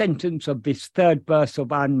second sentence of this third verse of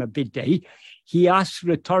Āṇ𝘮𝘮, he asks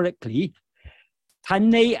rhetorically,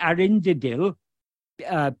 Tanne arindadil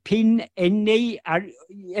pin enne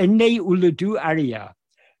uludu arya.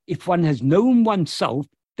 If one has known oneself,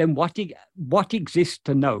 then what exists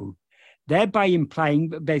to know? Thereby implying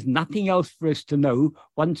that there's nothing else for us to know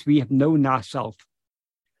once we have known ourselves.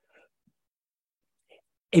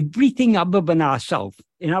 Everything other than ourselves,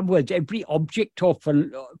 in other words, every object or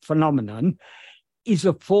phenomenon, is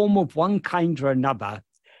a form of one kind or another.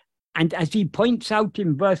 And as he points out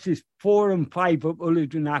in verses 4 and 5 of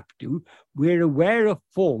Uludu, we're aware of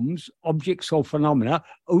forms, objects or phenomena,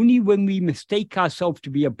 only when we mistake ourselves to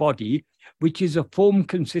be a body, which is a form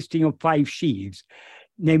consisting of 5 sheaves,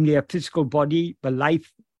 namely a physical body, the life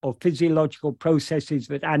or physiological processes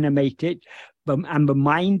that animate it, and the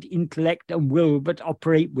mind, intellect, and will that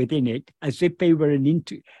operate within it, as if they were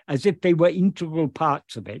integral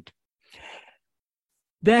parts of it.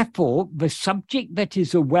 Therefore, the subject that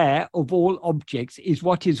is aware of all objects is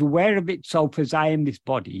what is aware of itself as I am this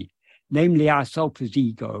body, namely ourself as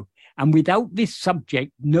ego. And without this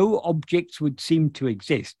subject, no objects would seem to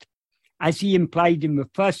exist, as he implied in the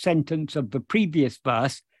first sentence of the previous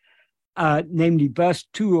verse, namely verse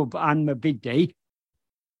 2 of Āṇ𝘮𝘮,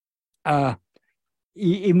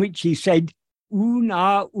 in which he said,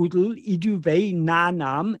 Una udal iduve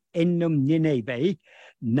nanam ennum nineve,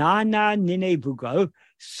 nana ninevugal,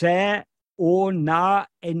 se or na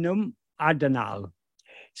ennum adanal.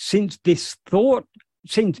 Since the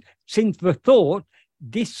thought,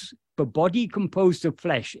 this the body composed of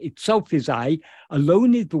flesh itself is I,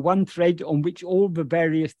 alone is the one thread on which all the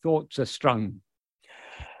various thoughts are strung.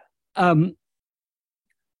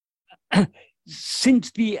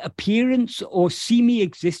 Since the appearance or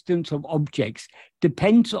semi-existence of objects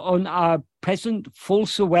depends on our present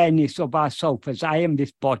false awareness of ourself as I am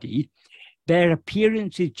this body, their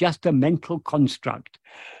appearance is just a mental construct.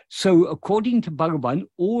 So according to Bhagavan,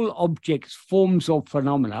 all objects, forms or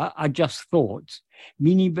phenomena are just thoughts,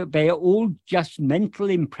 meaning that they are all just mental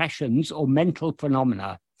impressions or mental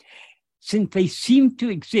phenomena. Since they seem to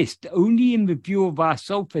exist only in the view of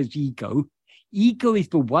ourself as ego, ego is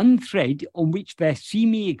the one thread on which their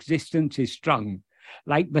semi-existence is strung,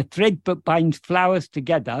 like the thread that binds flowers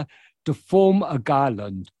together to form a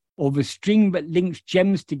garland, or the string that links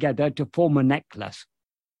gems together to form a necklace.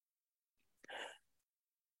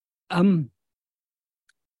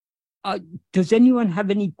 Does anyone have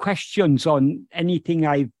any questions on anything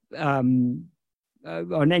I've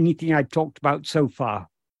talked about so far?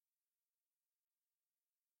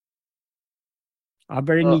 Are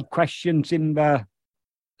there any questions in the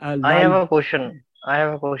live? I have a question.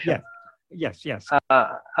 Yes.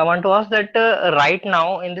 I want to ask that right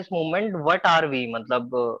now in this moment, what are we?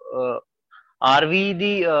 Matlab, are we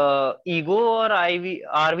the ego, or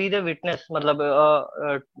are we the witness?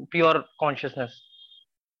 Matlab, pure consciousness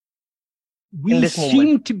in this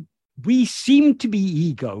moment. We seem to be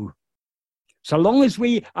ego. So long as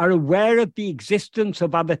we are aware of the existence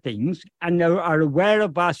of other things and are aware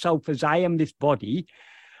of ourselves as I am this body,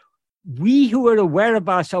 we who are aware of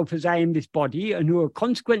ourselves as I am this body and who are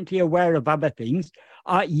consequently aware of other things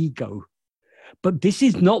are ego. But this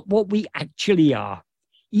is not what we actually are.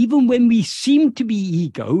 Even when we seem to be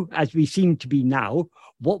ego, as we seem to be now,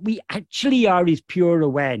 what we actually are is pure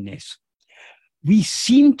awareness. We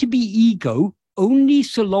seem to be ego only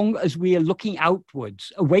so long as we are looking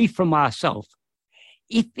outwards, away from ourselves.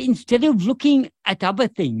 If instead of looking at other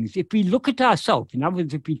things, if we look at ourselves, in other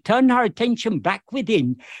words, if we turn our attention back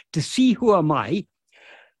within to see who am I,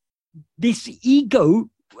 this ego,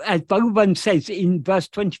 as Bhagavan says in verse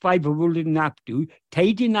 25 of Ulinaptu,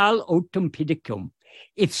 Tedinal otum pidicum.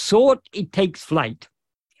 If sought, it takes flight.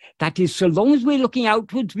 That is, so long as we're looking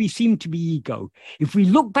outwards, we seem to be ego. If we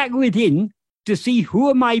look back within to see who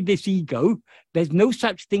am I, this ego, there's no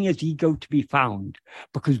such thing as ego to be found,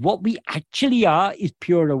 because what we actually are is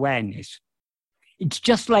pure awareness. It's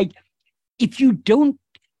just like if you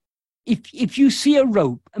see a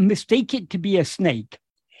rope and mistake it to be a snake,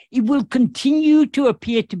 it will continue to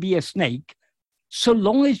appear to be a snake so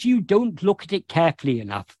long as you don't look at it carefully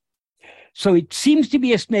enough. So it seems to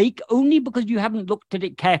be a snake only because you haven't looked at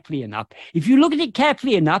it carefully enough. If you look at it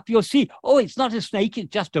carefully enough, you'll see, oh, it's not a snake,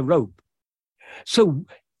 it's just a rope. So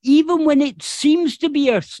even when it seems to be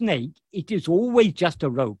a snake, it is always just a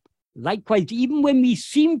rope. Likewise, even when we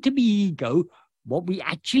seem to be ego, what we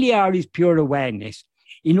actually are is pure awareness.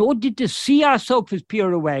 In order to see ourselves as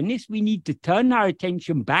pure awareness, we need to turn our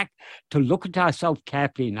attention back to look at ourselves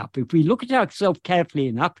carefully enough. If we look at ourselves carefully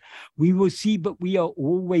enough, we will see that we are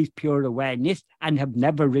always pure awareness and have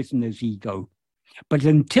never risen as ego. But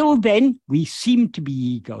until then, we seem to be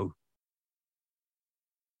ego.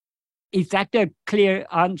 Is that a clear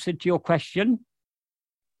answer to your question?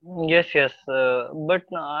 Yes. But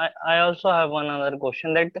I also have one other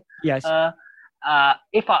question. That yes.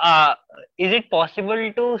 If is it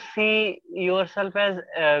possible to see yourself as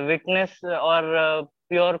a witness or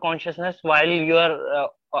pure consciousness while your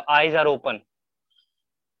eyes are open?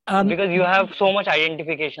 Because you have so much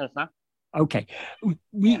identifications, huh? Okay.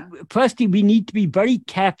 Firstly, we need to be very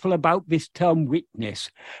careful about this term witness,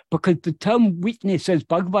 because the term witness, as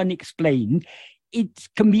Bhagavan explained, it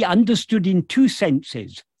can be understood in two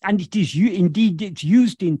senses, and it is indeed it's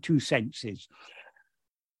used in two senses.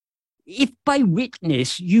 If by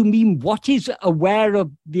witness you mean what is aware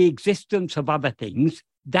of the existence of other things,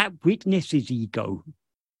 that witness is ego.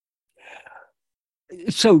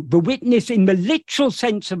 So the witness in the literal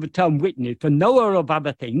sense of the term witness, the knower of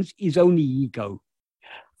other things, is only ego.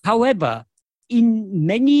 However, in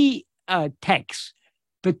many texts,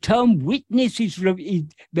 the term witness is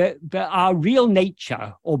our real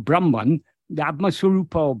nature, or Brahman, the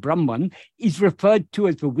Atmaswarupa or Brahman, is referred to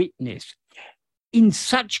as the witness. In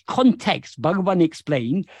such context, Bhagavan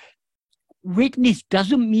explained, witness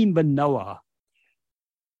doesn't mean the knower.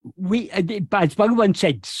 As Bhagavan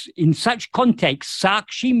said, in such context,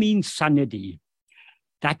 Sakshi means sanadi.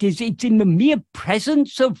 That is, it's in the mere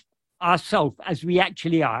presence of ourself as we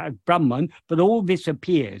actually are, as Brahman, but all this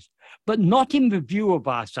appears, but not in the view of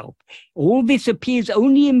ourself. All this appears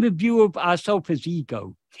only in the view of ourself as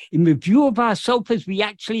ego. In the view of ourself as we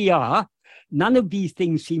actually are, none of these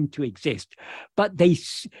things seem to exist, but they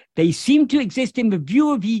seem to exist in the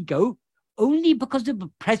view of ego only because of the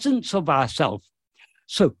presence of ourself.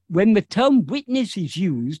 So when the term witness is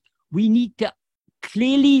used, we need to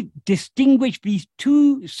clearly distinguish these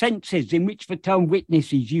two senses in which the term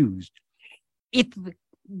witness is used.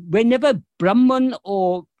 Whenever Brahman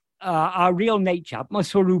or our real nature,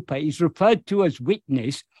 Atma-swarupa, is referred to as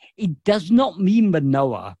witness, it does not mean the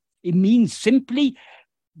knower. It means simply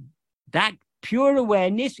that pure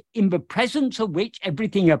awareness in the presence of which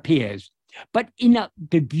everything appears. But in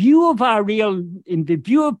the view of in the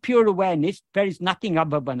view of pure awareness, there is nothing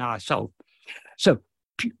other than ourself. So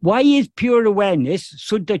why is pure awareness,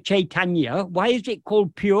 Suddha Chaitanya, why is it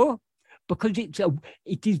called pure? Because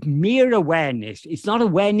it is mere awareness. It's not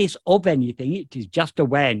awareness of anything. It is just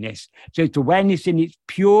awareness. So it's awareness in its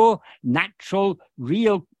pure, natural,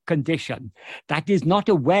 real condition. That is not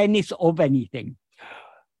awareness of anything.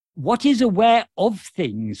 What is aware of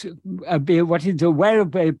things, what is aware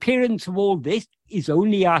of the appearance of all this, is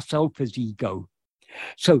only ourself as ego.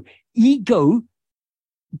 So ego,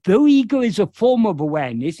 though ego is a form of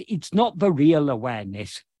awareness, it's not the real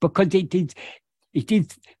awareness, because it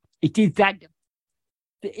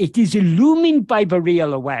is illumined by the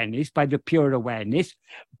real awareness, by the pure awareness,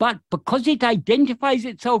 but because it identifies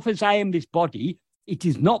itself as I am this body, it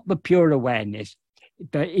is not the pure awareness.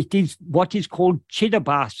 It is what is called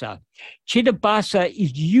Chidabhasa. Chidabhasa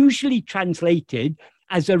is usually translated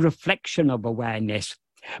as a reflection of awareness,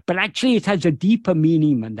 but actually it has a deeper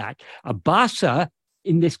meaning than that. A bhasa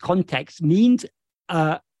in this context means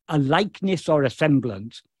a likeness or a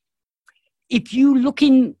semblance. If you look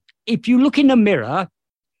in a mirror,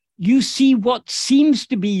 you see what seems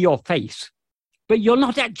to be your face, but you're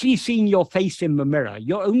not actually seeing your face in the mirror.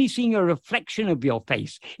 You're only seeing a reflection of your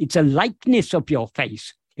face. It's a likeness of your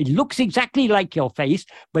face. It looks exactly like your face,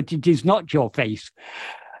 but it is not your face.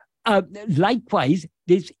 Likewise,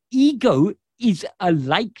 this ego is a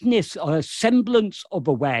likeness or a semblance of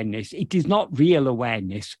awareness. It is not real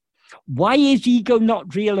awareness. Why is ego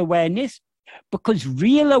not real awareness? Because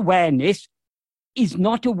real awareness is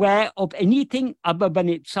not aware of anything other than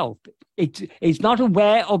itself. It's not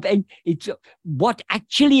aware of what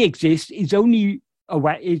actually exists is only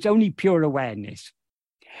pure awareness.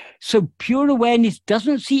 So pure awareness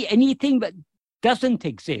doesn't see anything that doesn't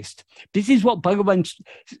exist. This is what Bhagavan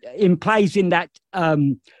implies in that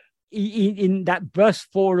verse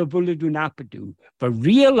 4 of Uladunapadu. The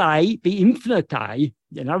real I, the infinite I,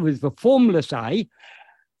 in other words, the formless I,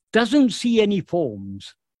 doesn't see any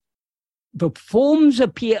forms. The forms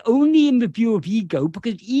appear only in the view of ego,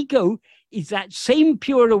 because ego is that same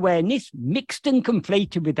pure awareness mixed and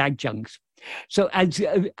conflated with adjuncts. So as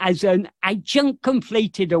an adjunct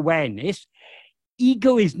conflated awareness,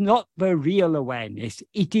 ego is not the real awareness.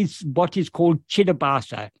 It is what is called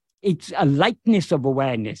Chidabhasa. It's a likeness of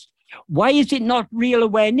awareness. Why is it not real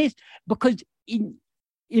awareness? Because in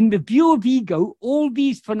the view of ego, all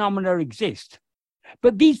these phenomena exist.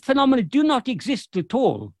 But these phenomena do not exist at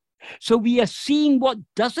all. So we are seeing what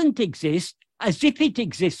doesn't exist as if it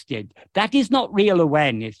existed. That is not real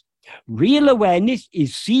awareness. Real awareness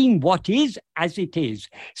is seeing what is as it is.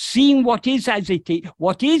 Seeing what is as it is.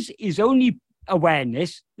 What is only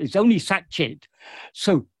awareness, is only Satchit.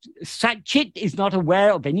 So Satchit is not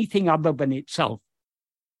aware of anything other than itself.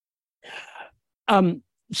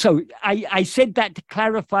 So I said that to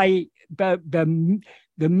clarify the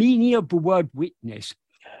meaning of the word witness.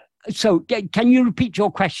 So can you repeat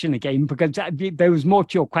your question again? Because there was more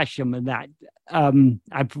to your question than that.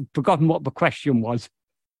 I've forgotten what the question was.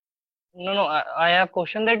 No, I have a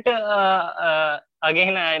question that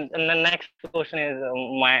again, the next question is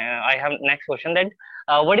I have next question that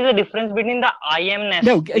what is the difference between the I amness,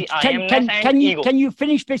 and ego? Can you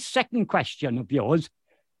finish this second question of yours?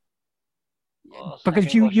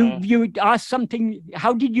 Because you asked something.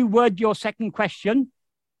 How did you word your second question?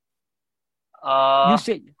 You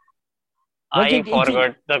said. I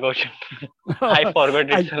forgot the question. I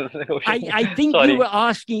forgot the question. I think you were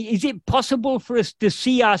asking, is it possible for us to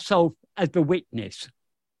see ourselves as the witness?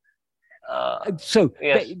 Yes.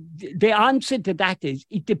 The answer to that is,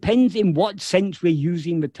 it depends in what sense we're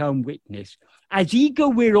using the term witness. As ego,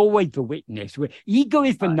 we're always the witness. Ego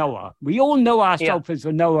is the knower. We all know ourselves as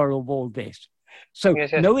the knower of all this. So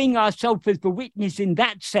knowing ourselves as the witness in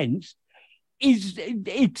that sense,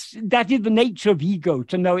 that is the nature of ego,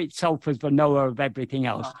 to know itself as the knower of everything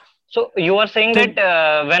else. So you are saying So,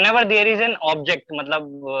 that whenever there is an object,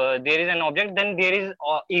 there is an object, then there is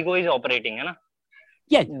ego is operating, है ना?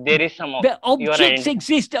 yeah, There is some the you are objects identifying.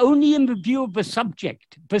 exist only in the view of the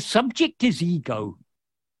subject. The subject is ego.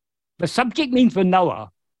 The subject means the knower.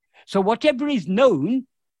 So whatever is known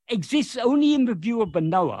exists only in the view of the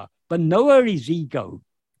knower. The knower is ego.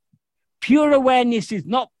 Pure awareness is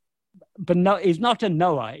not a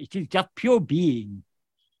knower. It is just pure being.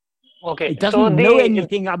 Okay, It so doesn't know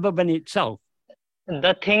anything other than itself.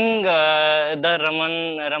 the thing the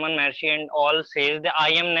Raman Maharshi and all says the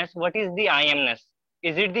I amness. What is the I amness?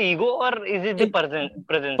 Is it the ego or is it the presence?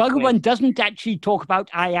 Bhagavan doesn't actually talk about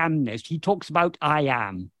I amness. He talks about I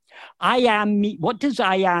am. I am. What does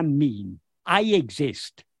I am mean? I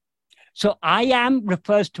exist. So I am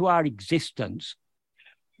refers to our existence.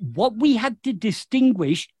 What we have to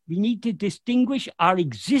distinguish, we need to distinguish our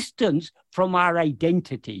existence from our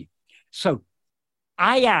identity. So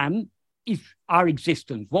I am is our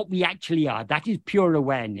existence, what we actually are. That is pure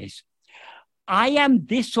awareness. I am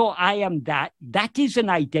this or I am that. That is an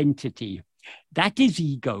identity. That is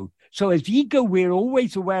ego. So as ego, we're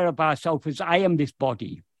always aware of ourselves as I am this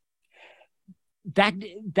body.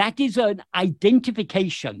 That is an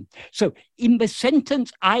identification. So in the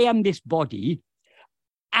sentence, I am this body,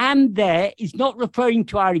 am there is not referring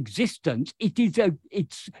to our existence.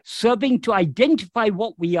 It's serving to identify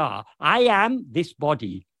what we are. I am this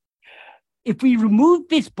body. If we remove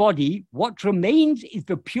this body, what remains is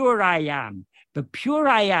the pure I am. The pure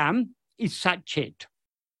I am is Satchit,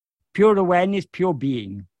 pure awareness, pure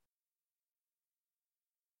being.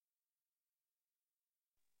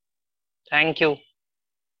 Thank you.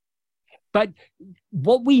 But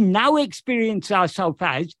what we now experience ourselves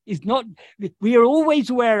as is not, we are always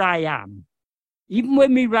aware I am. Even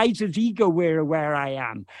when we rise as ego, we're aware I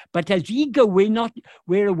am. But as ego,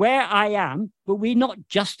 we're aware I am, but we're not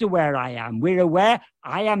just aware I am. We're aware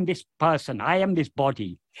I am this person, I am this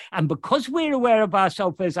body. And because we're aware of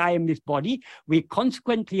ourselves as I am this body, we're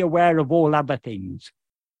consequently aware of all other things.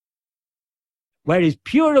 Whereas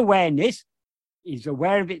pure awareness is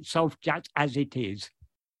aware of itself just as it is,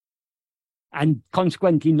 and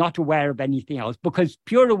consequently not aware of anything else, because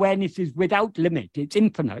pure awareness is without limit. It's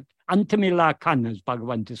infinite. Āṇ𝘮𝘲 𝘝𝑁𝑛𝑡, as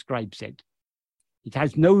Bhagavan describes it. It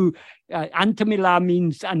has no, āṇ𝘮𝘲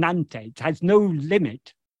means ananta. It has no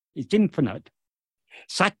limit. It's infinite.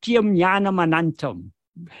 Satyam jnanam anantam.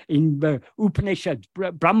 In the Upanishads,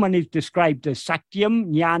 Brahman is described as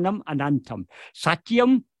Satyam jnanam anantam.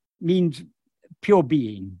 Satyam means pure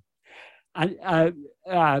being.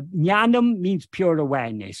 Jnanam means pure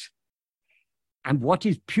awareness. And what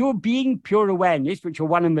is pure being, pure awareness, which are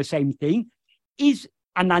one and the same thing, is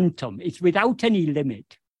anantam. It's without any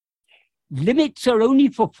limit. Limits are only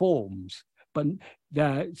for forms, but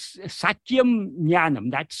the satyam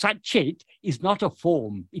jnanam, that satchit, is not a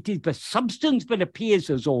form. It is the substance that appears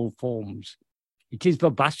as all forms. It is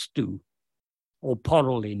the vastu, or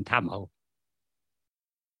porul in Tamil.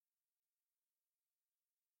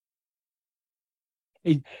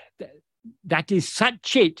 That is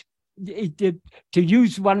satchit. To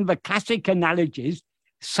use one of the classic analogies,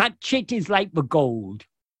 Satchit is like the gold.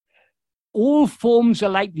 All forms are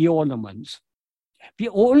like the ornaments. The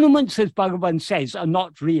ornaments, as Bhagavan says, are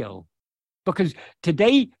not real. Because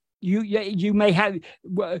today you may have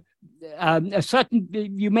you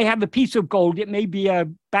may have a piece of gold, it may be a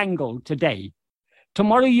bangle today.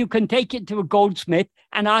 Tomorrow you can take it to a goldsmith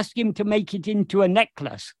and ask him to make it into a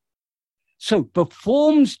necklace. So the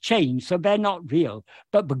forms change, so they're not real,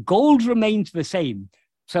 but the gold remains the same.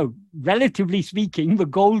 So relatively speaking, the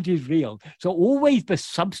gold is real. So always the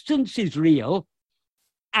substance is real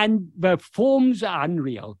and the forms are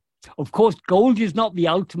unreal. Of course, gold is not the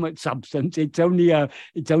ultimate substance. It's only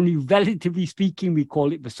relatively speaking, we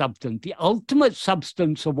call it the substance. The ultimate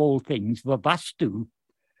substance of all things, the vastu,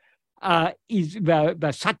 is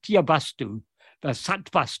the satya vastu. The sat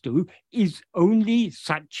vastu is only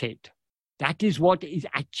satchit. That is what is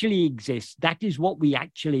actually exists. That is what we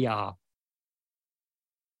actually are.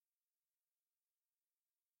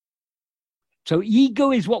 So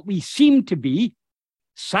ego is what we seem to be.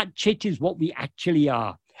 Satchit is what we actually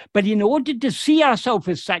are. But in order to see ourselves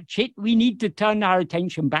as satchit, we need to turn our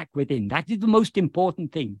attention back within. That is the most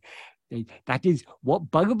important thing. That is what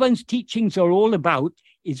Bhagavan's teachings are all about,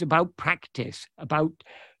 is about practice, about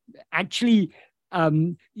actually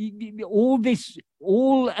all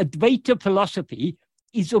Advaita philosophy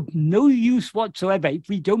is of no use whatsoever if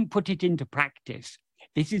we don't put it into practice.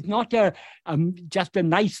 This is not just a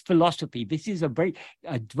nice philosophy. This is a very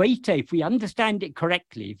Advaita. If we understand it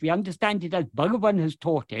correctly, if we understand it as Bhagavan has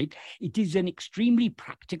taught it, it is an extremely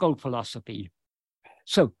practical philosophy.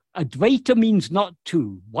 So Advaita means not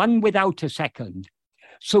two, one without a second.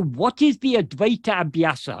 So what is the Advaita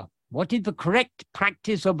Abhyasa? What is the correct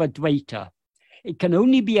practice of Advaita? It can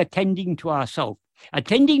only be attending to ourself.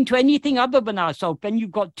 Attending to anything other than ourself, then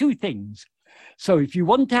you've got two things. So if you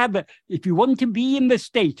want to be in the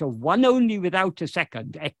state of one only without a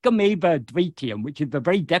second, ekkameva advaitiyam, which is the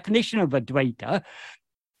very definition of Advaita,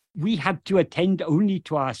 we have to attend only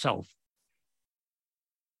to ourself.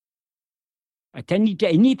 Attending to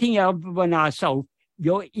anything other than ourself,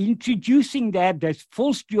 you're introducing there's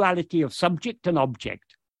false duality of subject and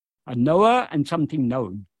object, a knower and something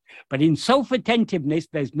known. But in self-attentiveness,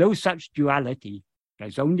 there's no such duality.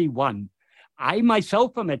 There's only one. I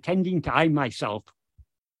myself am attending to I myself.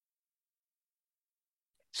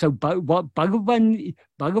 So what Bhagavan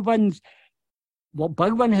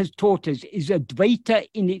has taught us is Advaita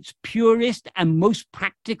in its purest and most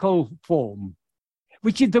practical form,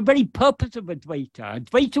 which is the very purpose of Advaita.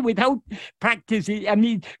 Advaita without practice,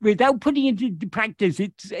 without putting it into practice,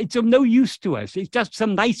 it's of no use to us. It's just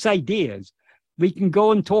some nice ideas. We can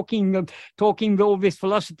go on talking all this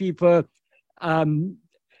philosophy for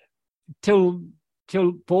till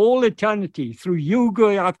for all eternity. Through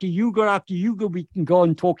yuga after yuga after yuga, we can go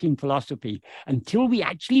on talking philosophy until we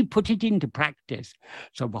actually put it into practice.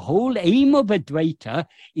 So the whole aim of Advaita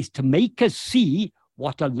is to make us see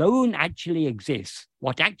what alone actually exists.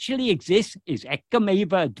 What actually exists is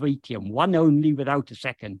ekkameva advaitiyam, one only without a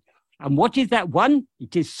second. And what is that one?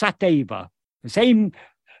 It is sateva.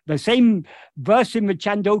 The same verse in the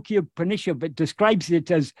Chandogya Upanishad that describes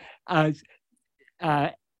it as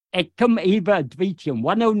ekam eva advaitiyam,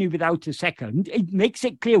 one only without a second. It makes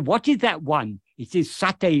it clear what is that one. It is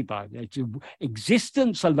sateva, it's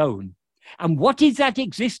existence alone. And what is that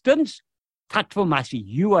existence? Tattvamasi,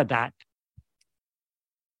 you are that.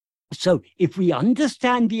 So if we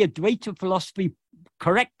understand the Advaita philosophy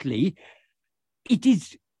correctly, it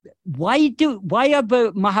is, why are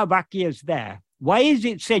the Mahavakyas there? Why is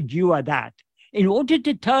it said you are that? In order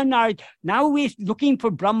to turn now we're looking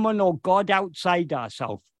for Brahman or God outside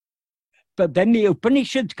ourselves. But then the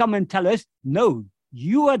Upanishads come and tell us, no,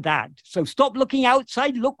 you are that. So stop looking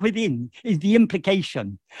outside, look within, is the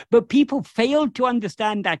implication. But people fail to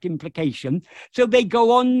understand that implication. So they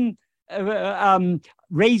go on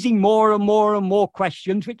raising more and more and more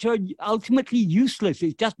questions, which are ultimately useless.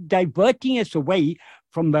 It's just diverting us away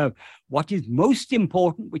from what is most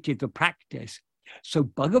important, which is the practice. So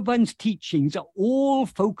Bhagavan's teachings are all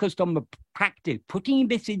focused on the practice, putting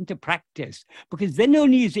this into practice, because then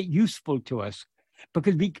only is it useful to us.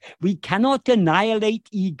 Because we cannot annihilate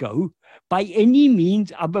ego by any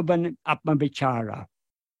means other than Atmavichara.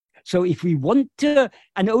 So if we want to,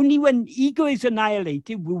 and only when ego is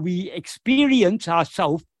annihilated will we experience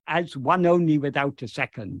ourselves as one only without a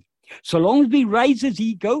second. So long as we rise as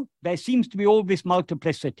ego, there seems to be all this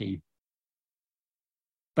multiplicity.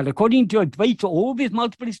 But according to Advaita, all this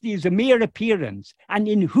multiplicity is a mere appearance. And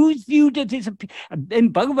in whose view does this appear?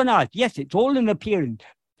 In Bhagavan asked, yes, it's all an appearance.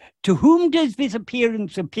 To whom does this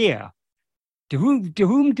appearance appear? To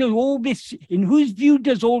whom does all this, in whose view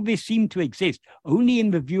does all this seem to exist? Only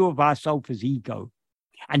in the view of ourself as ego.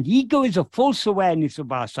 And ego is a false awareness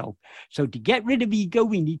of ourself. So to get rid of ego,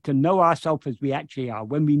 we need to know ourselves as we actually are.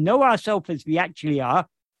 When we know ourselves as we actually are,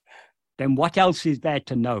 then what else is there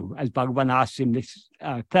to know? As Bhagavan asks in this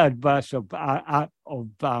third verse of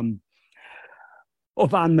Āṇ𝘮𝘢.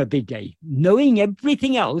 Knowing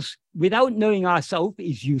everything else without knowing ourselves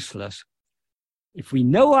is useless. If we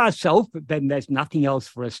know ourselves, then there's nothing else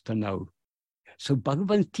for us to know. So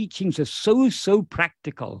Bhagavan's teachings are so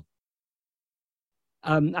practical.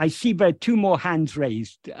 I see there are two more hands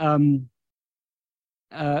raised.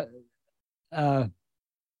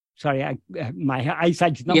 Sorry, my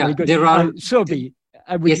eyesight is not very good. There are Surbhi,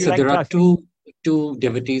 yes, sir, there are two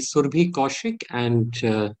devotees, Surbhi Kaushik and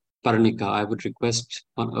Paranika. I would request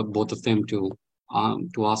both of them to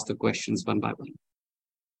ask the questions one by one.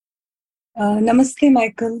 Namaste,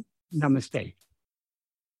 Michael. Namaste.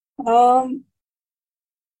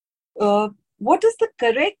 What is the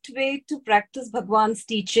correct way to practice Bhagwan's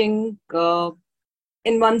teaching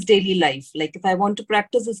in one's daily life? Like if I want to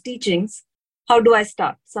practice his teachings, how do I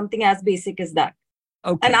start? Something as basic as that.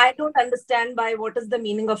 Okay. And I don't understand by what is the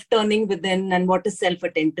meaning of turning within and what is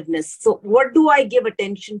self-attentiveness. So what do I give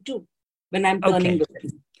attention to when I'm turning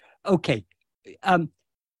within? Okay.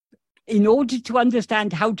 In order to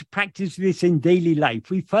understand how to practice this in daily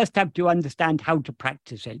life, we first have to understand how to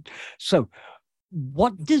practice it. So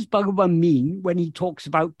what does Bhagavan mean when he talks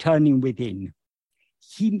about turning within?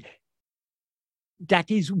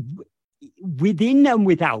 That is within and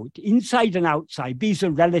without, inside and outside. These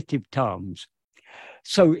are relative terms.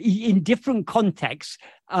 So in different contexts,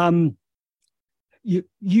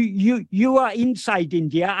 you are inside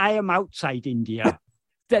India, I am outside India.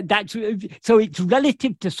 So it's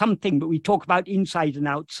relative to something, but we talk about inside and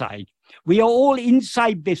outside. We are all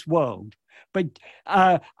inside this world, but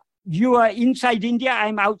you are inside India,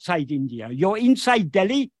 I'm outside India. You're inside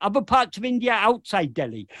Delhi, other parts of India, outside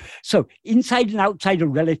Delhi. So inside and outside are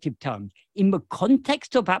relative terms. In the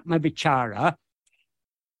context of Āṇ𝘮𝘮,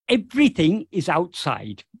 everything is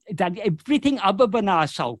outside. That everything other than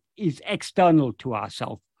ourselves is external to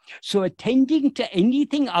ourselves. So attending to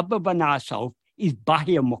anything other than ourselves is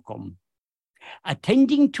bahyamukam.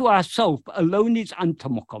 Attending to ourselves alone is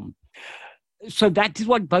antamukam. So that is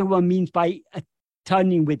what Bhagavan means by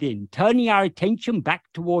turning within, turning our attention back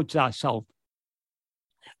towards ourselves.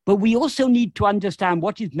 But we also need to understand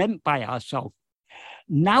what is meant by ourselves.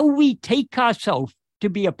 Now we take ourselves to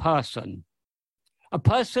be a person. A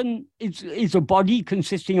person is a body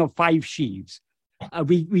consisting of 5 sheaths.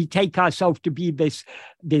 We take ourselves to be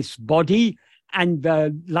this body, and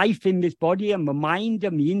the life in this body, and the mind,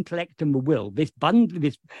 and the intellect, and the will. This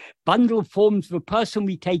bundle forms the person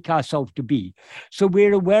we take ourselves to be. So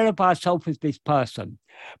we're aware of ourselves as this person.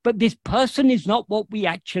 But this person is not what we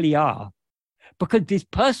actually are, because this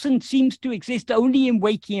person seems to exist only in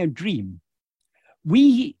waking and dream.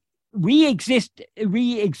 We exist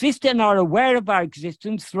and are aware of our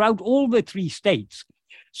existence throughout all the 3 states.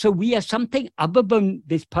 So we are something other than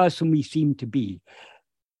this person we seem to be.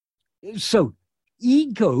 So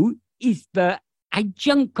ego is the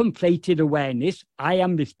adjunct conflated awareness. I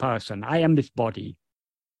am this person, I am this body.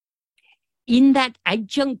 In that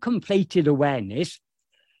adjunct conflated awareness,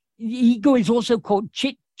 ego is also called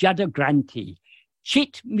chit jada granti.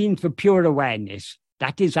 Chit means the pure awareness.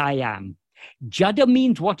 That is I am. Jada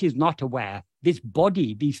means what is not aware. This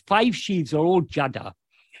body, these 5 sheaths are all jada.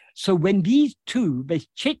 So when these two, the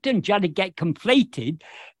chit and jada, get conflated,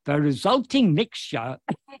 the resulting mixture,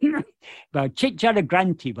 the chit jada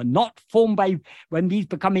granti, the not formed by, when these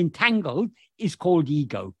become entangled, is called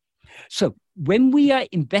ego. So when we are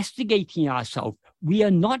investigating ourselves, we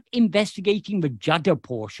are not investigating the jada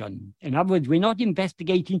portion. In other words, we're not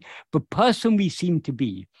investigating the person we seem to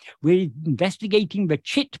be. We're investigating the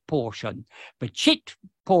chit portion. The chit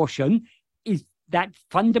portion is that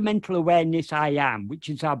fundamental awareness I am, which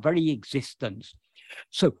is our very existence.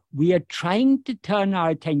 So we are trying to turn our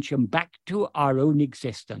attention back to our own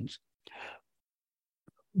existence.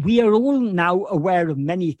 We are all now aware of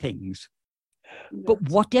many things. But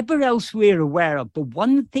whatever else we're aware of, the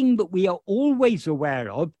one thing that we are always aware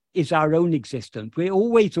of is our own existence. We're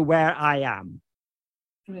always aware I am.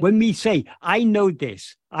 Right. When we say, I know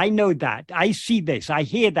this, I know that, I see this, I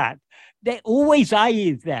hear that, there always I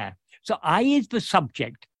is there. So I is the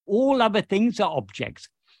subject. All other things are objects.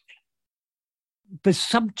 The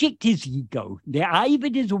subject is ego. The I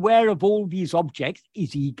that is aware of all these objects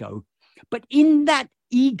is ego. But in that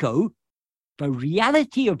ego, the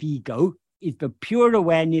reality of ego is the pure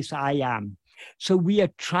awareness I am. So we are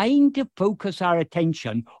trying to focus our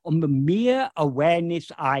attention on the mere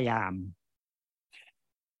awareness I am.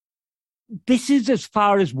 This is as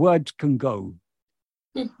far as words can go.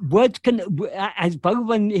 Words can, as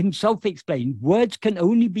Bhagavan himself explained, words can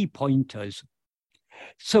only be pointers.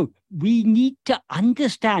 So we need to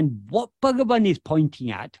understand what Bhagavan is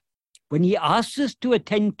pointing at when he asks us to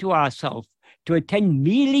attend to ourselves, to attend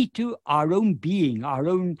merely to our own being, our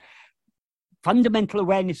own fundamental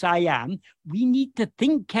awareness I am. We need to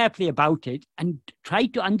think carefully about it and try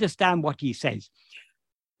to understand what he says.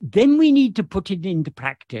 Then we need to put it into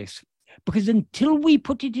practice, because until we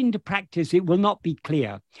put it into practice, it will not be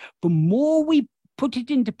clear. The more we put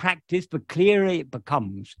it into practice, the clearer it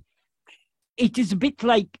becomes. It is a bit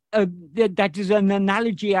like, that is an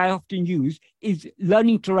analogy I often use, is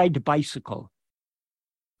learning to ride a bicycle.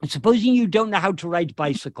 Supposing you don't know how to ride a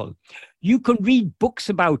bicycle, you can read books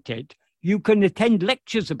about it, you can attend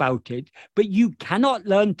lectures about it, but you cannot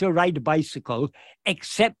learn to ride a bicycle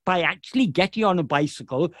except by actually getting on a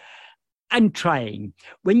bicycle and trying.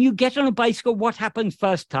 When you get on a bicycle, what happens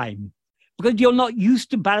first time? Because you're not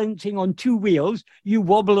used to balancing on 2 wheels, you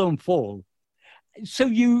wobble and fall. So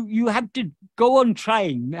you have to go on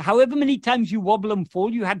trying. However many times you wobble and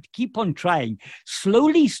fall, you have to keep on trying.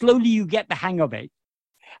 Slowly, you get the hang of it.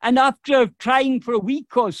 And after trying for a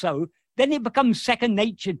week or so, then it becomes second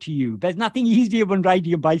nature to you. There's nothing easier than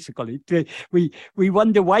riding a bicycle. We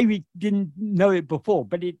wonder why we didn't know it before,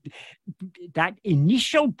 but that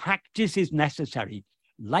initial practice is necessary.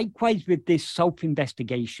 Likewise with this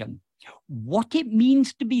self-investigation. What it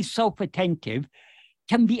means to be self-attentive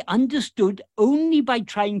can be understood only by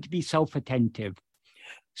trying to be self-attentive.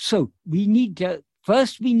 So we need to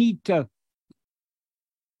first we need to,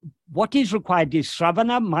 what is required is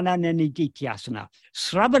Sravana, Manana, Nididhyasana.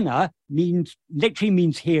 Sravana literally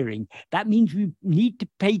means hearing. That means we need to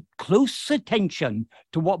pay close attention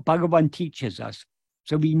to what Bhagavan teaches us.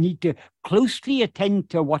 So we need to closely attend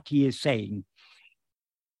to what he is saying.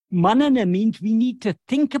 Manana means we need to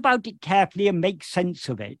think about it carefully and make sense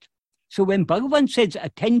of it. So when Bhagavan says,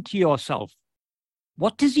 attend to yourself,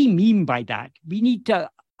 what does he mean by that? We need to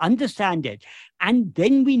understand it. And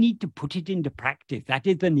then we need to put it into practice. That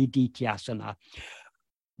is the Nididhyasana.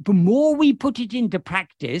 The more we put it into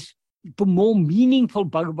practice, the more meaningful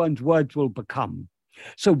Bhagavan's words will become.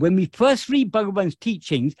 So when we first read Bhagavan's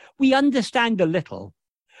teachings, we understand a little.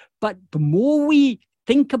 But the more we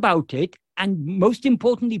think about it, and most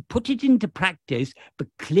importantly, put it into practice, the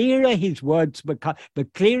clearer his words become, the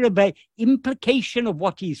clearer the implication of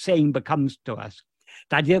what he's saying becomes to us.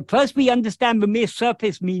 That is, first we understand the mere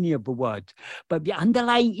surface meaning of the words, but the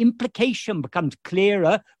underlying implication becomes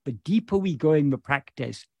clearer the deeper we go in the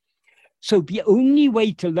practice. So the only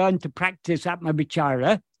way to learn to practice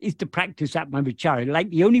Atma-vichara is to practice Atma-vichara.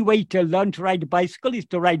 Like the only way to learn to ride a bicycle is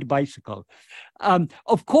to ride a bicycle.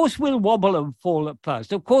 Of course, we'll wobble and fall at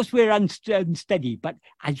first. Of course, we're unsteady. But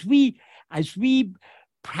as we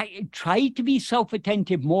try to be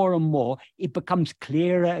self-attentive more and more, it becomes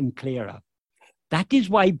clearer and clearer. That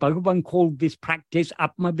is why Bhagavan called this practice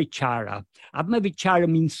Atma-vichara. Atma-vichara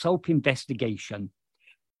means self-investigation.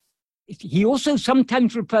 He also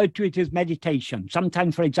sometimes referred to it as meditation.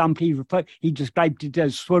 Sometimes, for example, he described it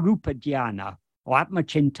as Swarupa Dhyana or Atma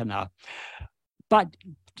Chintana. But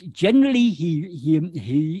generally,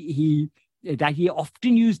 he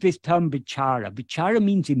often used this term vichara. Vichara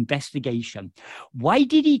means investigation. Why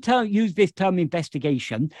did he use this term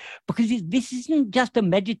investigation? Because this isn't just a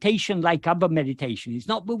meditation like other meditation. It's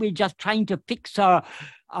not that we're just trying to fix our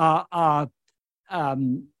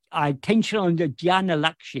attention on the dhyana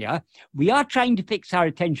lakshya. We are trying to fix our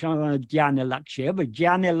attention on the dhyana lakshya, but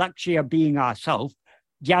dhyana lakshya being ourself.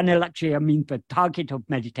 Dhyana lakshya means the target of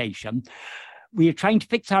meditation. We are trying to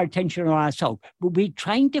fix our attention on ourselves, but we're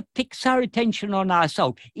trying to fix our attention on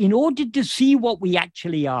ourselves in order to see what we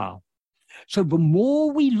actually are. So the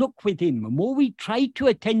more we look within, the more we try to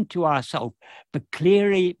attend to ourselves, the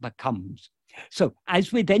clearer it becomes. So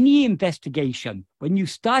as with any investigation, when you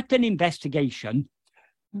start an investigation,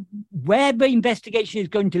 where the investigation is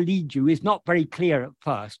going to lead you is not very clear at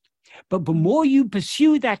first. But the more you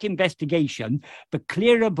pursue that investigation, the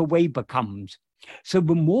clearer the way becomes. So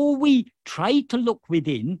the more we try to look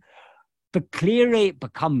within, the clearer it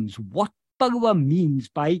becomes what Bhagavan means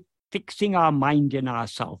by fixing our mind in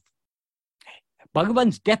ourselves.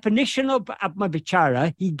 Bhagavan's definition of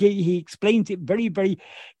Atma-vichara, he explains it very, very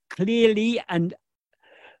clearly and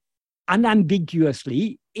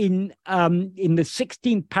unambiguously in the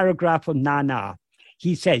 16th paragraph of Nana.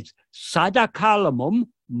 He says, Sadakalamum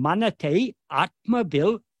manate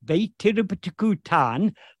atmavil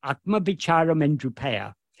vaitirupatikutan atma-vicharam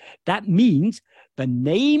endrupaya. That means the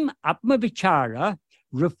name Atma-vichara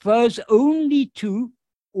refers only to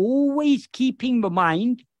always keeping the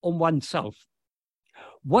mind on oneself.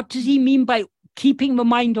 What does he mean by keeping the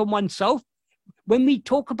mind on oneself? When we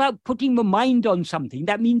talk about putting the mind on something,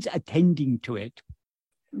 that means attending to it.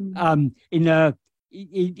 In a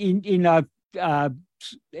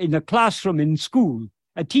classroom in school,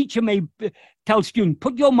 a teacher may tell students,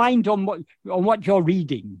 put your mind on what you're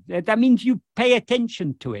reading. That means you pay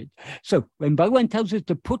attention to it. So when Bhagavan tells us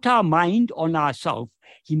to put our mind on ourselves,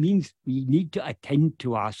 he means we need to attend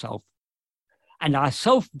to ourselves. And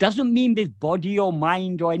ourself doesn't mean this body or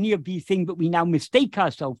mind or any of these things that we now mistake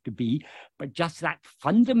ourselves to be, but just that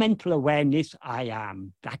fundamental awareness, I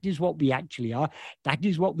am. That is what we actually are. That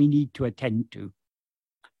is what we need to attend to.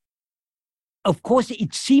 Of course,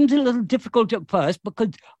 it seems a little difficult at first because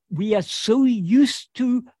we are so used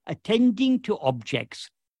to attending to objects.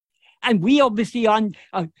 And we obviously aren't,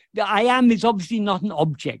 the I am is obviously not an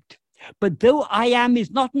object. But though I am is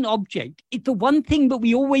not an object, it's the one thing that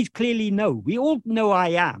we always clearly know. We all know I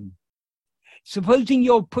am. Supposing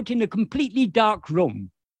you're put in a completely dark room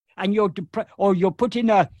and you're put in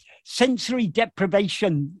a sensory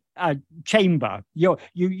deprivation chamber. You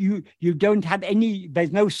don't have any,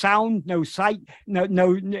 there's no sound, no sight,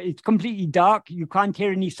 no, it's completely dark. You can't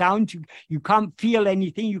hear any sound. You can't feel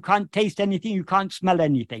anything. You can't taste anything. You can't smell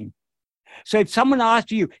anything. So if someone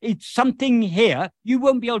asks you, it's something here, you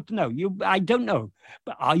won't be able to know. I don't know.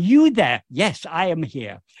 But are you there? Yes, I am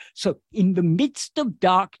here. So in the midst of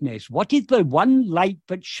darkness, what is the one light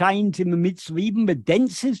that shines in the midst of even the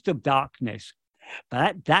densest of darkness?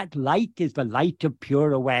 That light is the light of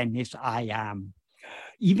pure awareness, I am.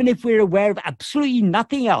 even if we're aware of absolutely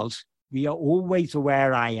nothing else, we are always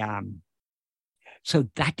aware I am. So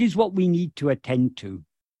that is what we need to attend to.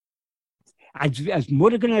 As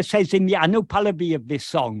Murugan says in the Anupalavi of this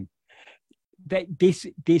song, that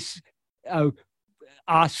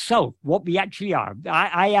our self, what we actually are,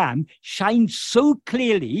 I am, shines so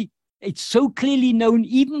clearly. It's so clearly known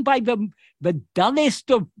even by the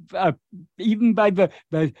dullest of, even by the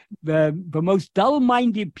most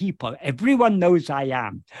dull-minded people. Everyone knows I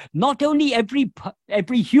am. Not only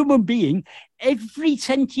every human being, every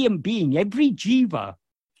sentient being, every jiva.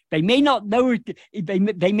 They may not know it. They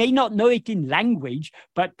may not know it in language,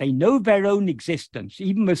 but they know their own existence.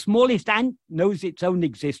 Even the smallest ant knows its own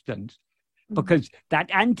existence, because that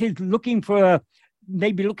ant is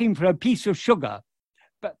maybe looking for a piece of sugar.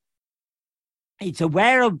 It's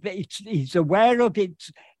aware of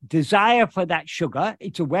its desire for that sugar.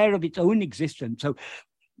 It's aware of its own existence. So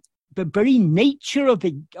the very nature of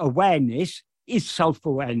the awareness is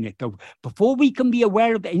self-awareness. So before we can be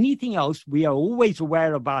aware of anything else, we are always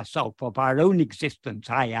aware of ourselves, of our own existence.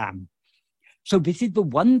 I am. So this is the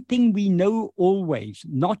one thing we know always,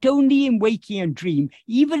 not only in waking and dream,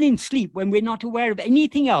 even in sleep, when we're not aware of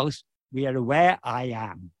anything else, we are aware I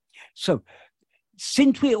am. So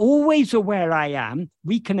since we're always aware I am,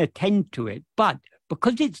 we can attend to it. But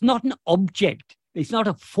because it's not an object, it's not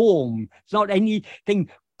a form, it's not anything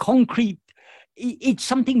concrete, it's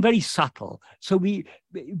something very subtle. So we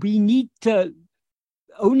need to,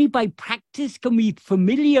 only by practice can we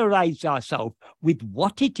familiarize ourselves with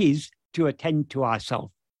what it is to attend to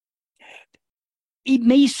ourselves. It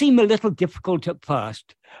may seem a little difficult at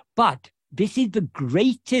first, but this is the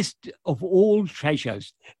greatest of all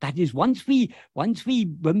treasures. That is, when we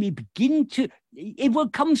begin to, it will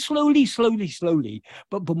come slowly,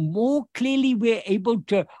 but the more clearly we're able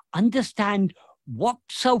to understand what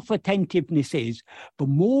self-attentiveness is, the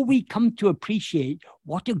more we come to appreciate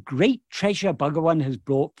what a great treasure Bhagavan has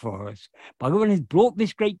brought for us. Bhagavan has brought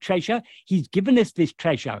this great treasure. He's given us this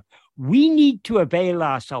treasure. We need to avail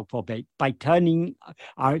ourselves of it by trying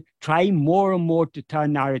more and more to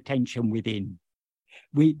turn our attention within.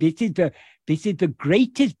 This is the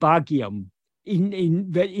greatest bhagyam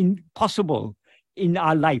in possible in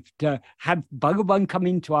our life, to have Bhagavan come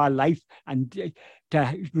into our life and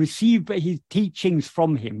to receive his teachings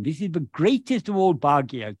from him. This is the greatest of all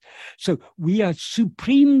bhagyas. So we are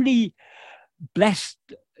supremely blessed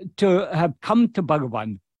to have come to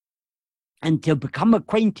Bhagavan and to become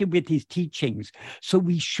acquainted with his teachings. So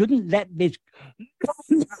we shouldn't let this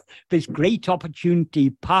great opportunity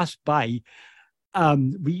pass by.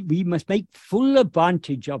 We must make full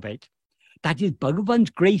advantage of it. That is, Bhagavan's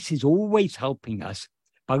grace is always helping us.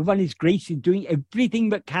 Bhagavan's grace is doing everything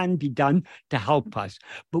that can be done to help us.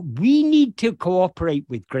 But we need to cooperate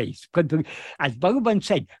with grace. Because as Bhagavan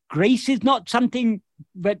said, grace is not something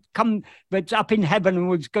that's up in heaven and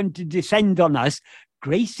was going to descend on us.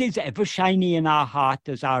 Grace is ever shining in our heart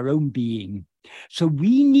as our own being. So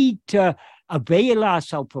we need to avail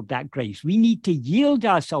ourselves of that grace. We need to yield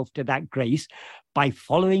ourselves to that grace by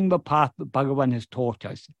following the path that Bhagavan has taught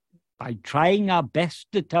us, by trying our best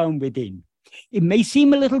to turn within. It may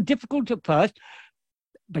seem a little difficult at first,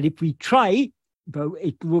 but if we try,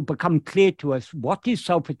 it will become clear to us what is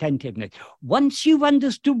self-attentiveness. Once you've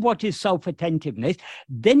understood what is self-attentiveness,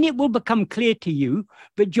 then it will become clear to you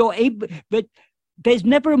that there's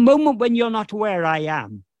never a moment when you're not aware I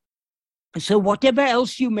am. So whatever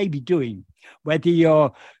else you may be doing, whether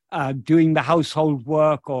you're doing the household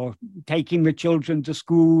work or taking the children to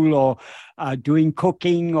school or doing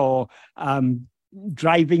cooking or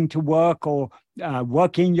driving to work or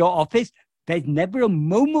working in your office, there's never a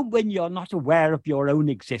moment when you're not aware of your own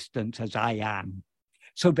existence as I am.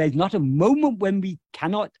 So there's not a moment when we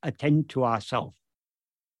cannot attend to ourselves.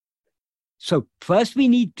 So first we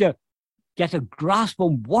need to get a grasp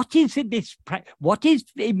on what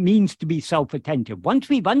it means to be self-attentive. Once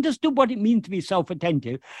we've understood what it means to be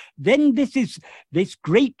self-attentive, then this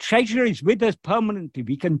great treasure is with us permanently.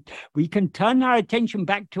 We can turn our attention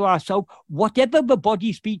back to ourselves, whatever the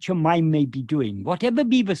body, speech, and mind may be doing, whatever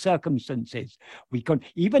be the circumstances. We can,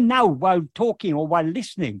 even now while talking or while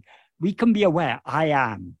listening, we can be aware, I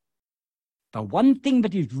am. The one thing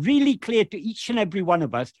that is really clear to each and every one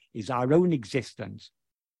of us is our own existence.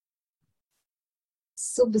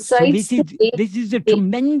 So besides, this is a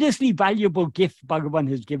tremendously valuable gift Bhagavan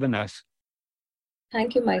has given us.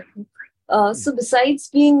 Thank you, Michael. So besides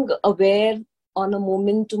being aware on a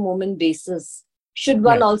moment-to-moment basis, should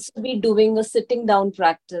one also be doing a sitting down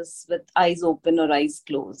practice with eyes open or eyes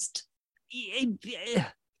closed?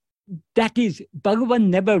 that is, Bhagavan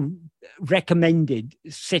never recommended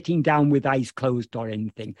sitting down with eyes closed or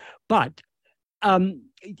anything. But I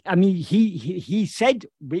mean, he said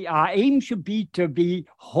our aim should be to be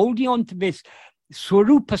holding on to this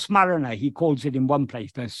Swarupa Smarana, he calls it in one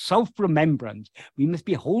place, the self-remembrance. We must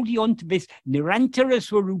be holding on to this Nirantara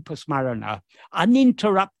Swarupa Smarana,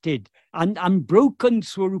 uninterrupted and unbroken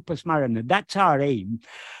Swarupa Smarana. That's our aim.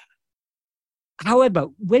 However,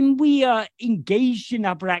 when we are engaged in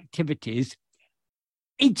other activities,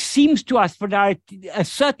 it seems to us that a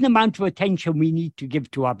certain amount of attention we need to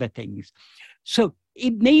give to other things. So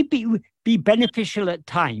it may be beneficial at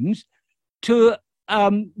times to,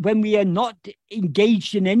 when we are not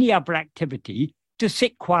engaged in any other activity, to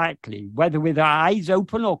sit quietly, whether with our eyes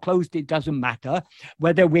open or closed, it doesn't matter.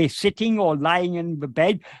 Whether we're sitting or lying in the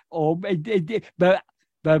bed, or the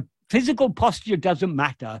physical posture doesn't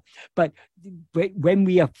matter. But when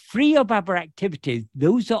we are free of other activities,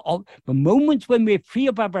 those are the moments when we're free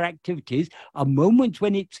of other activities are moments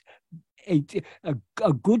when it's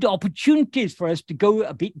a good opportunities for us to go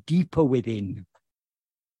a bit deeper within.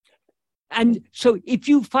 And so if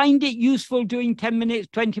you find it useful doing 10 minutes,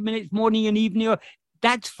 20 minutes, morning and evening,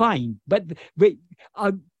 that's fine. But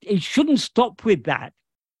it shouldn't stop with that.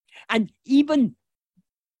 And even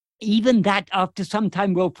that after some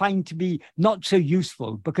time we'll find to be not so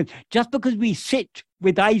useful, because just because we sit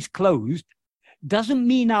with eyes closed doesn't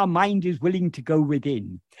mean our mind is willing to go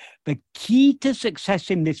within. The key to success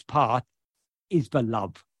in this path is the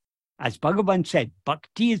love. As Bhagavan said,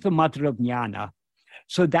 bhakti is the mother of jnana.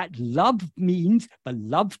 So that love means the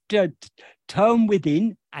love to turn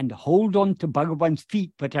within and hold on to Bhagavan's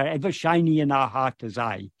feet that are ever shining in our heart as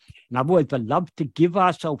eye. In other words, the love to give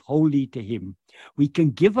ourselves wholly to him. We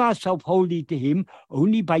can give ourselves wholly to him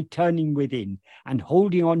only by turning within and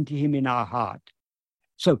holding on to him in our heart.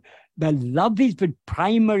 So the love is the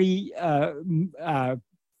primary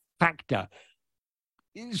factor.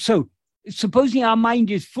 So supposing our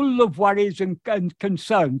mind is full of worries and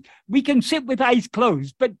concerns, we can sit with eyes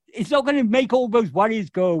closed, but it's not going to make all those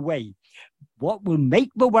worries go away. What will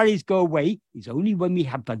make the worries go away is only when we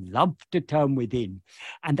have the love to turn within.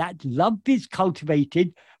 And that love is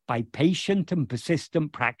cultivated by patient and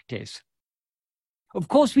persistent practice. Of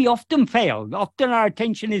course, we often fail. Often our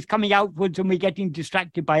attention is coming outwards and we're getting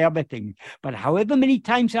distracted by other things. But however many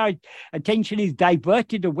times our attention is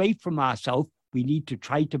diverted away from ourselves, we need to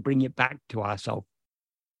try to bring it back to ourselves.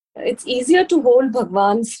 It's easier to hold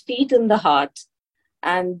Bhagwan's feet in the heart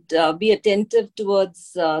and be attentive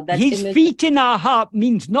towards that his image. Feet in our heart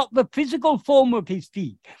means not the physical form of his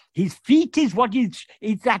feet. His feet is what is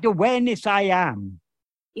that awareness I am.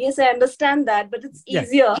 Yes, I understand that, but it's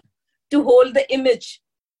easier to hold the image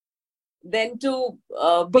than to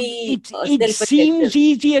be it seems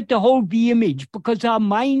easier to hold the image because our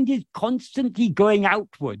mind is constantly going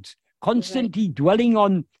outwards, constantly dwelling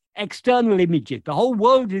on external images. The whole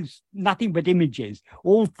world is nothing but images.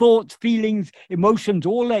 All thoughts, feelings, emotions,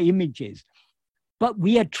 all are images. But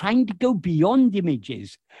we are trying to go beyond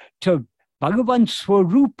images. To Bhagavan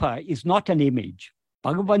Swarupa is not an image.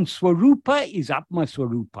 Bhagavan Swarupa is Atma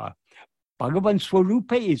Swarupa. Bhagavan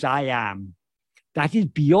Swarupa is I am. That is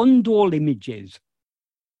beyond all images.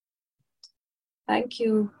 Thank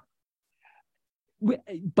you.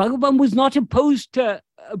 Bhagavan was not opposed to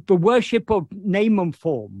the worship of name and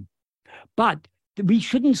form, but we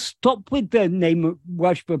shouldn't stop with the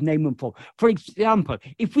worship of name and form. For example,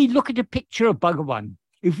 if we look at a picture of Bhagavan,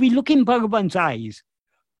 if we look in Bhagavan's eyes,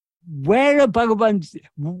 what are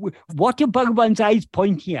Bhagavan's eyes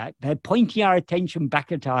pointing at? They're pointing our attention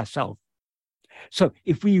back at ourselves. So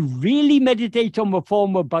if we really meditate on the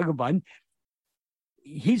form of Bhagavan,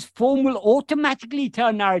 his form will automatically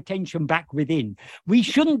turn our attention back within. We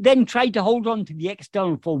shouldn't then try to hold on to the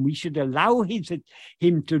external form. We should allow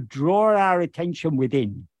him to draw our attention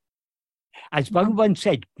within. As Bhagavan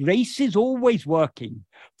said, grace is always working.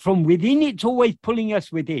 From within, it's always pulling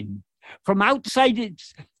us within. From outside,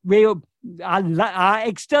 our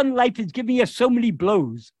external life is giving us so many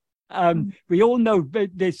blows. We all know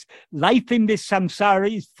that this life in this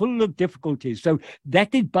samsara is full of difficulties. So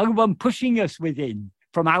that is Bhagavan pushing us within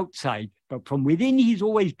from outside, but from within he's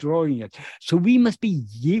always drawing us. So we must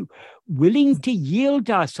be willing to yield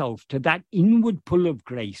ourselves to that inward pull of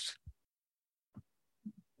grace.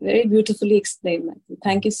 Very beautifully explained, Matthew.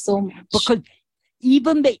 Thank you so much. Because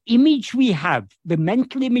even the image we have, the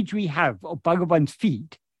mental image we have of Bhagavan's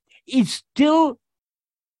feet is still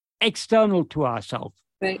external to ourselves.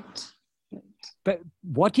 Right. But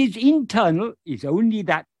what is internal is only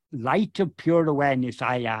that light of pure awareness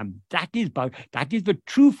I am. That is the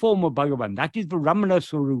true form of Bhagavan. That is the Ramana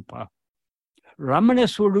Swarupa. Ramana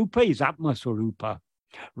Swarupa is Atma Swarupa.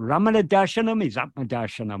 Ramana Darshanam is Atma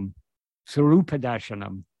Darshanam. Swarupa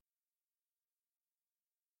Darshanam.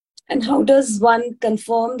 And how does one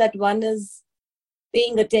confirm that one is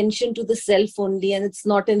paying attention to the self only and it's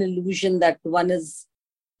not an illusion that one is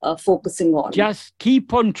focusing on? Just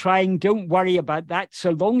keep on trying. Don't worry about that.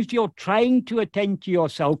 So long as you're trying to attend to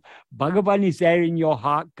yourself, Bhagavan is there in your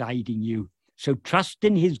heart guiding you. So trust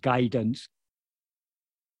in his guidance.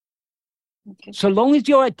 Okay. So long as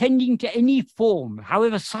you're attending to any form,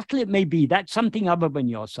 however subtle it may be, that's something other than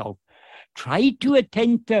yourself. Try to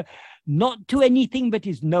attend to, not to anything that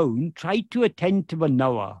is known, try to attend to the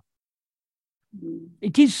knower.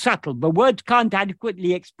 It is subtle. The words can't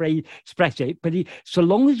adequately express it, but so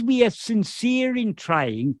long as we are sincere in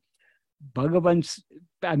trying, Bhagavan,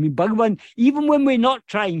 even when we're not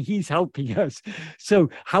trying, he's helping us. So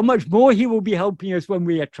how much more he will be helping us when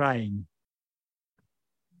we are trying.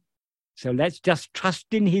 So let's just trust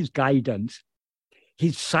in his guidance.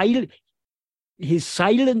 His silent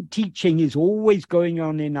teaching is always going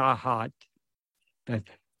on in our heart.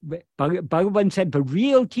 Bhagavan said the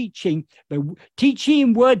real teaching, the teaching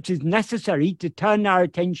in words is necessary to turn our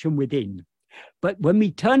attention within. But when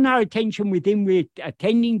we turn our attention within, we're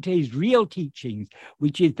attending to his real teachings,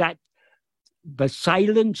 which is that the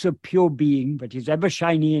silence of pure being that is ever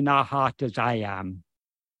shining in our heart as I am.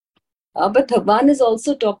 But Bhagavan has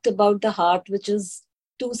also talked about the heart, which is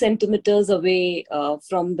 2 centimeters away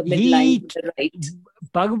from the midline to the right.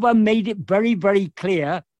 Bhagavan made it very, very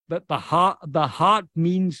clear that the heart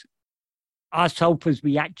means ourself as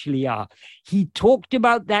we actually are. He talked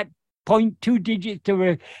about that 0.2 digits to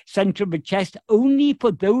the center of the chest only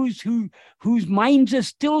for those whose minds are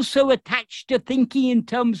still so attached to thinking in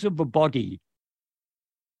terms of the body.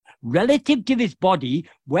 Relative to this body,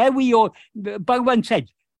 where we all, Bhagavan said,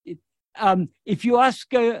 if you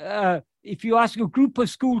ask a group of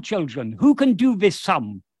school children who can do this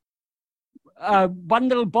sum, one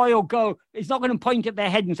little boy or girl is not going to point at their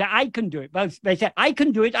head and say, I can do it. But they say, I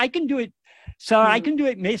can do it, sir, I can do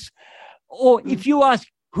it, miss. Or if you ask,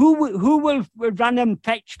 who will run and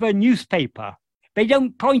fetch the newspaper? They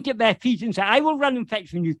don't point at their feet and say, I will run and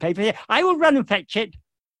fetch the newspaper. They say, I will run and fetch it.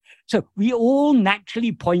 So we all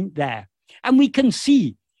naturally point there. And we can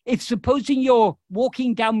see, if supposing you're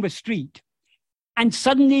walking down the street and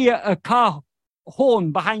suddenly a car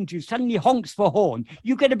horn behind you suddenly honks the horn,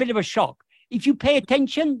 you get a bit of a shock. If you pay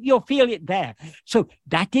attention, you'll feel it there. So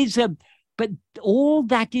that is but all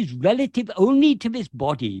that is relative only to this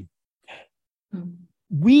body.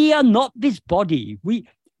 We are not this body.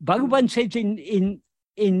 Bhagavan says in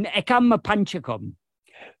Ekamma Panchakam,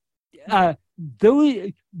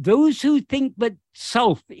 those who think that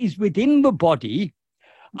self is within the body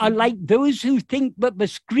are like those who think that the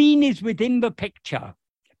screen is within the picture.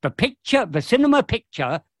 The cinema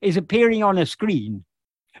picture is appearing on a screen.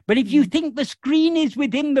 But if you think the screen is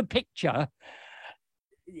within the picture,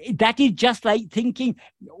 that is just like thinking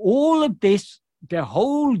all of this, the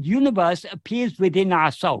whole universe appears within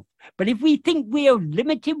ourselves. But if we think we are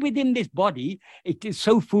limited within this body, it is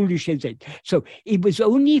so foolish, is it? So it was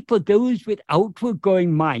only for those with outward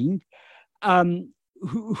going mind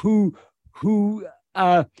who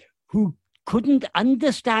couldn't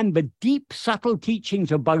understand the deep, subtle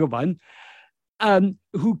teachings of Bhagavan,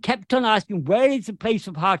 who kept on asking, where is the place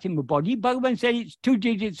of heart in the body? Bhagavan said it's 2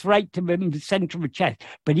 digits right to the center of the chest.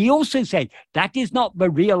 But he also said, that is not the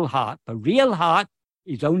real heart. The real heart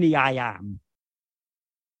is only I am.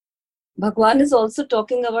 Bhagavan is also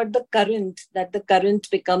talking about the current, that the current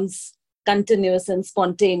becomes continuous and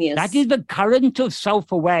spontaneous. That is the current of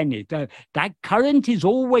self-awareness. That current is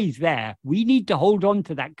always there. We need to hold on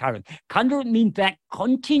to that current. Current means that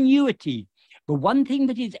continuity. But one thing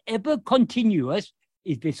that is ever continuous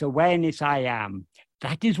is this awareness I am.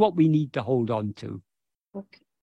 That is what we need to hold on to. Okay.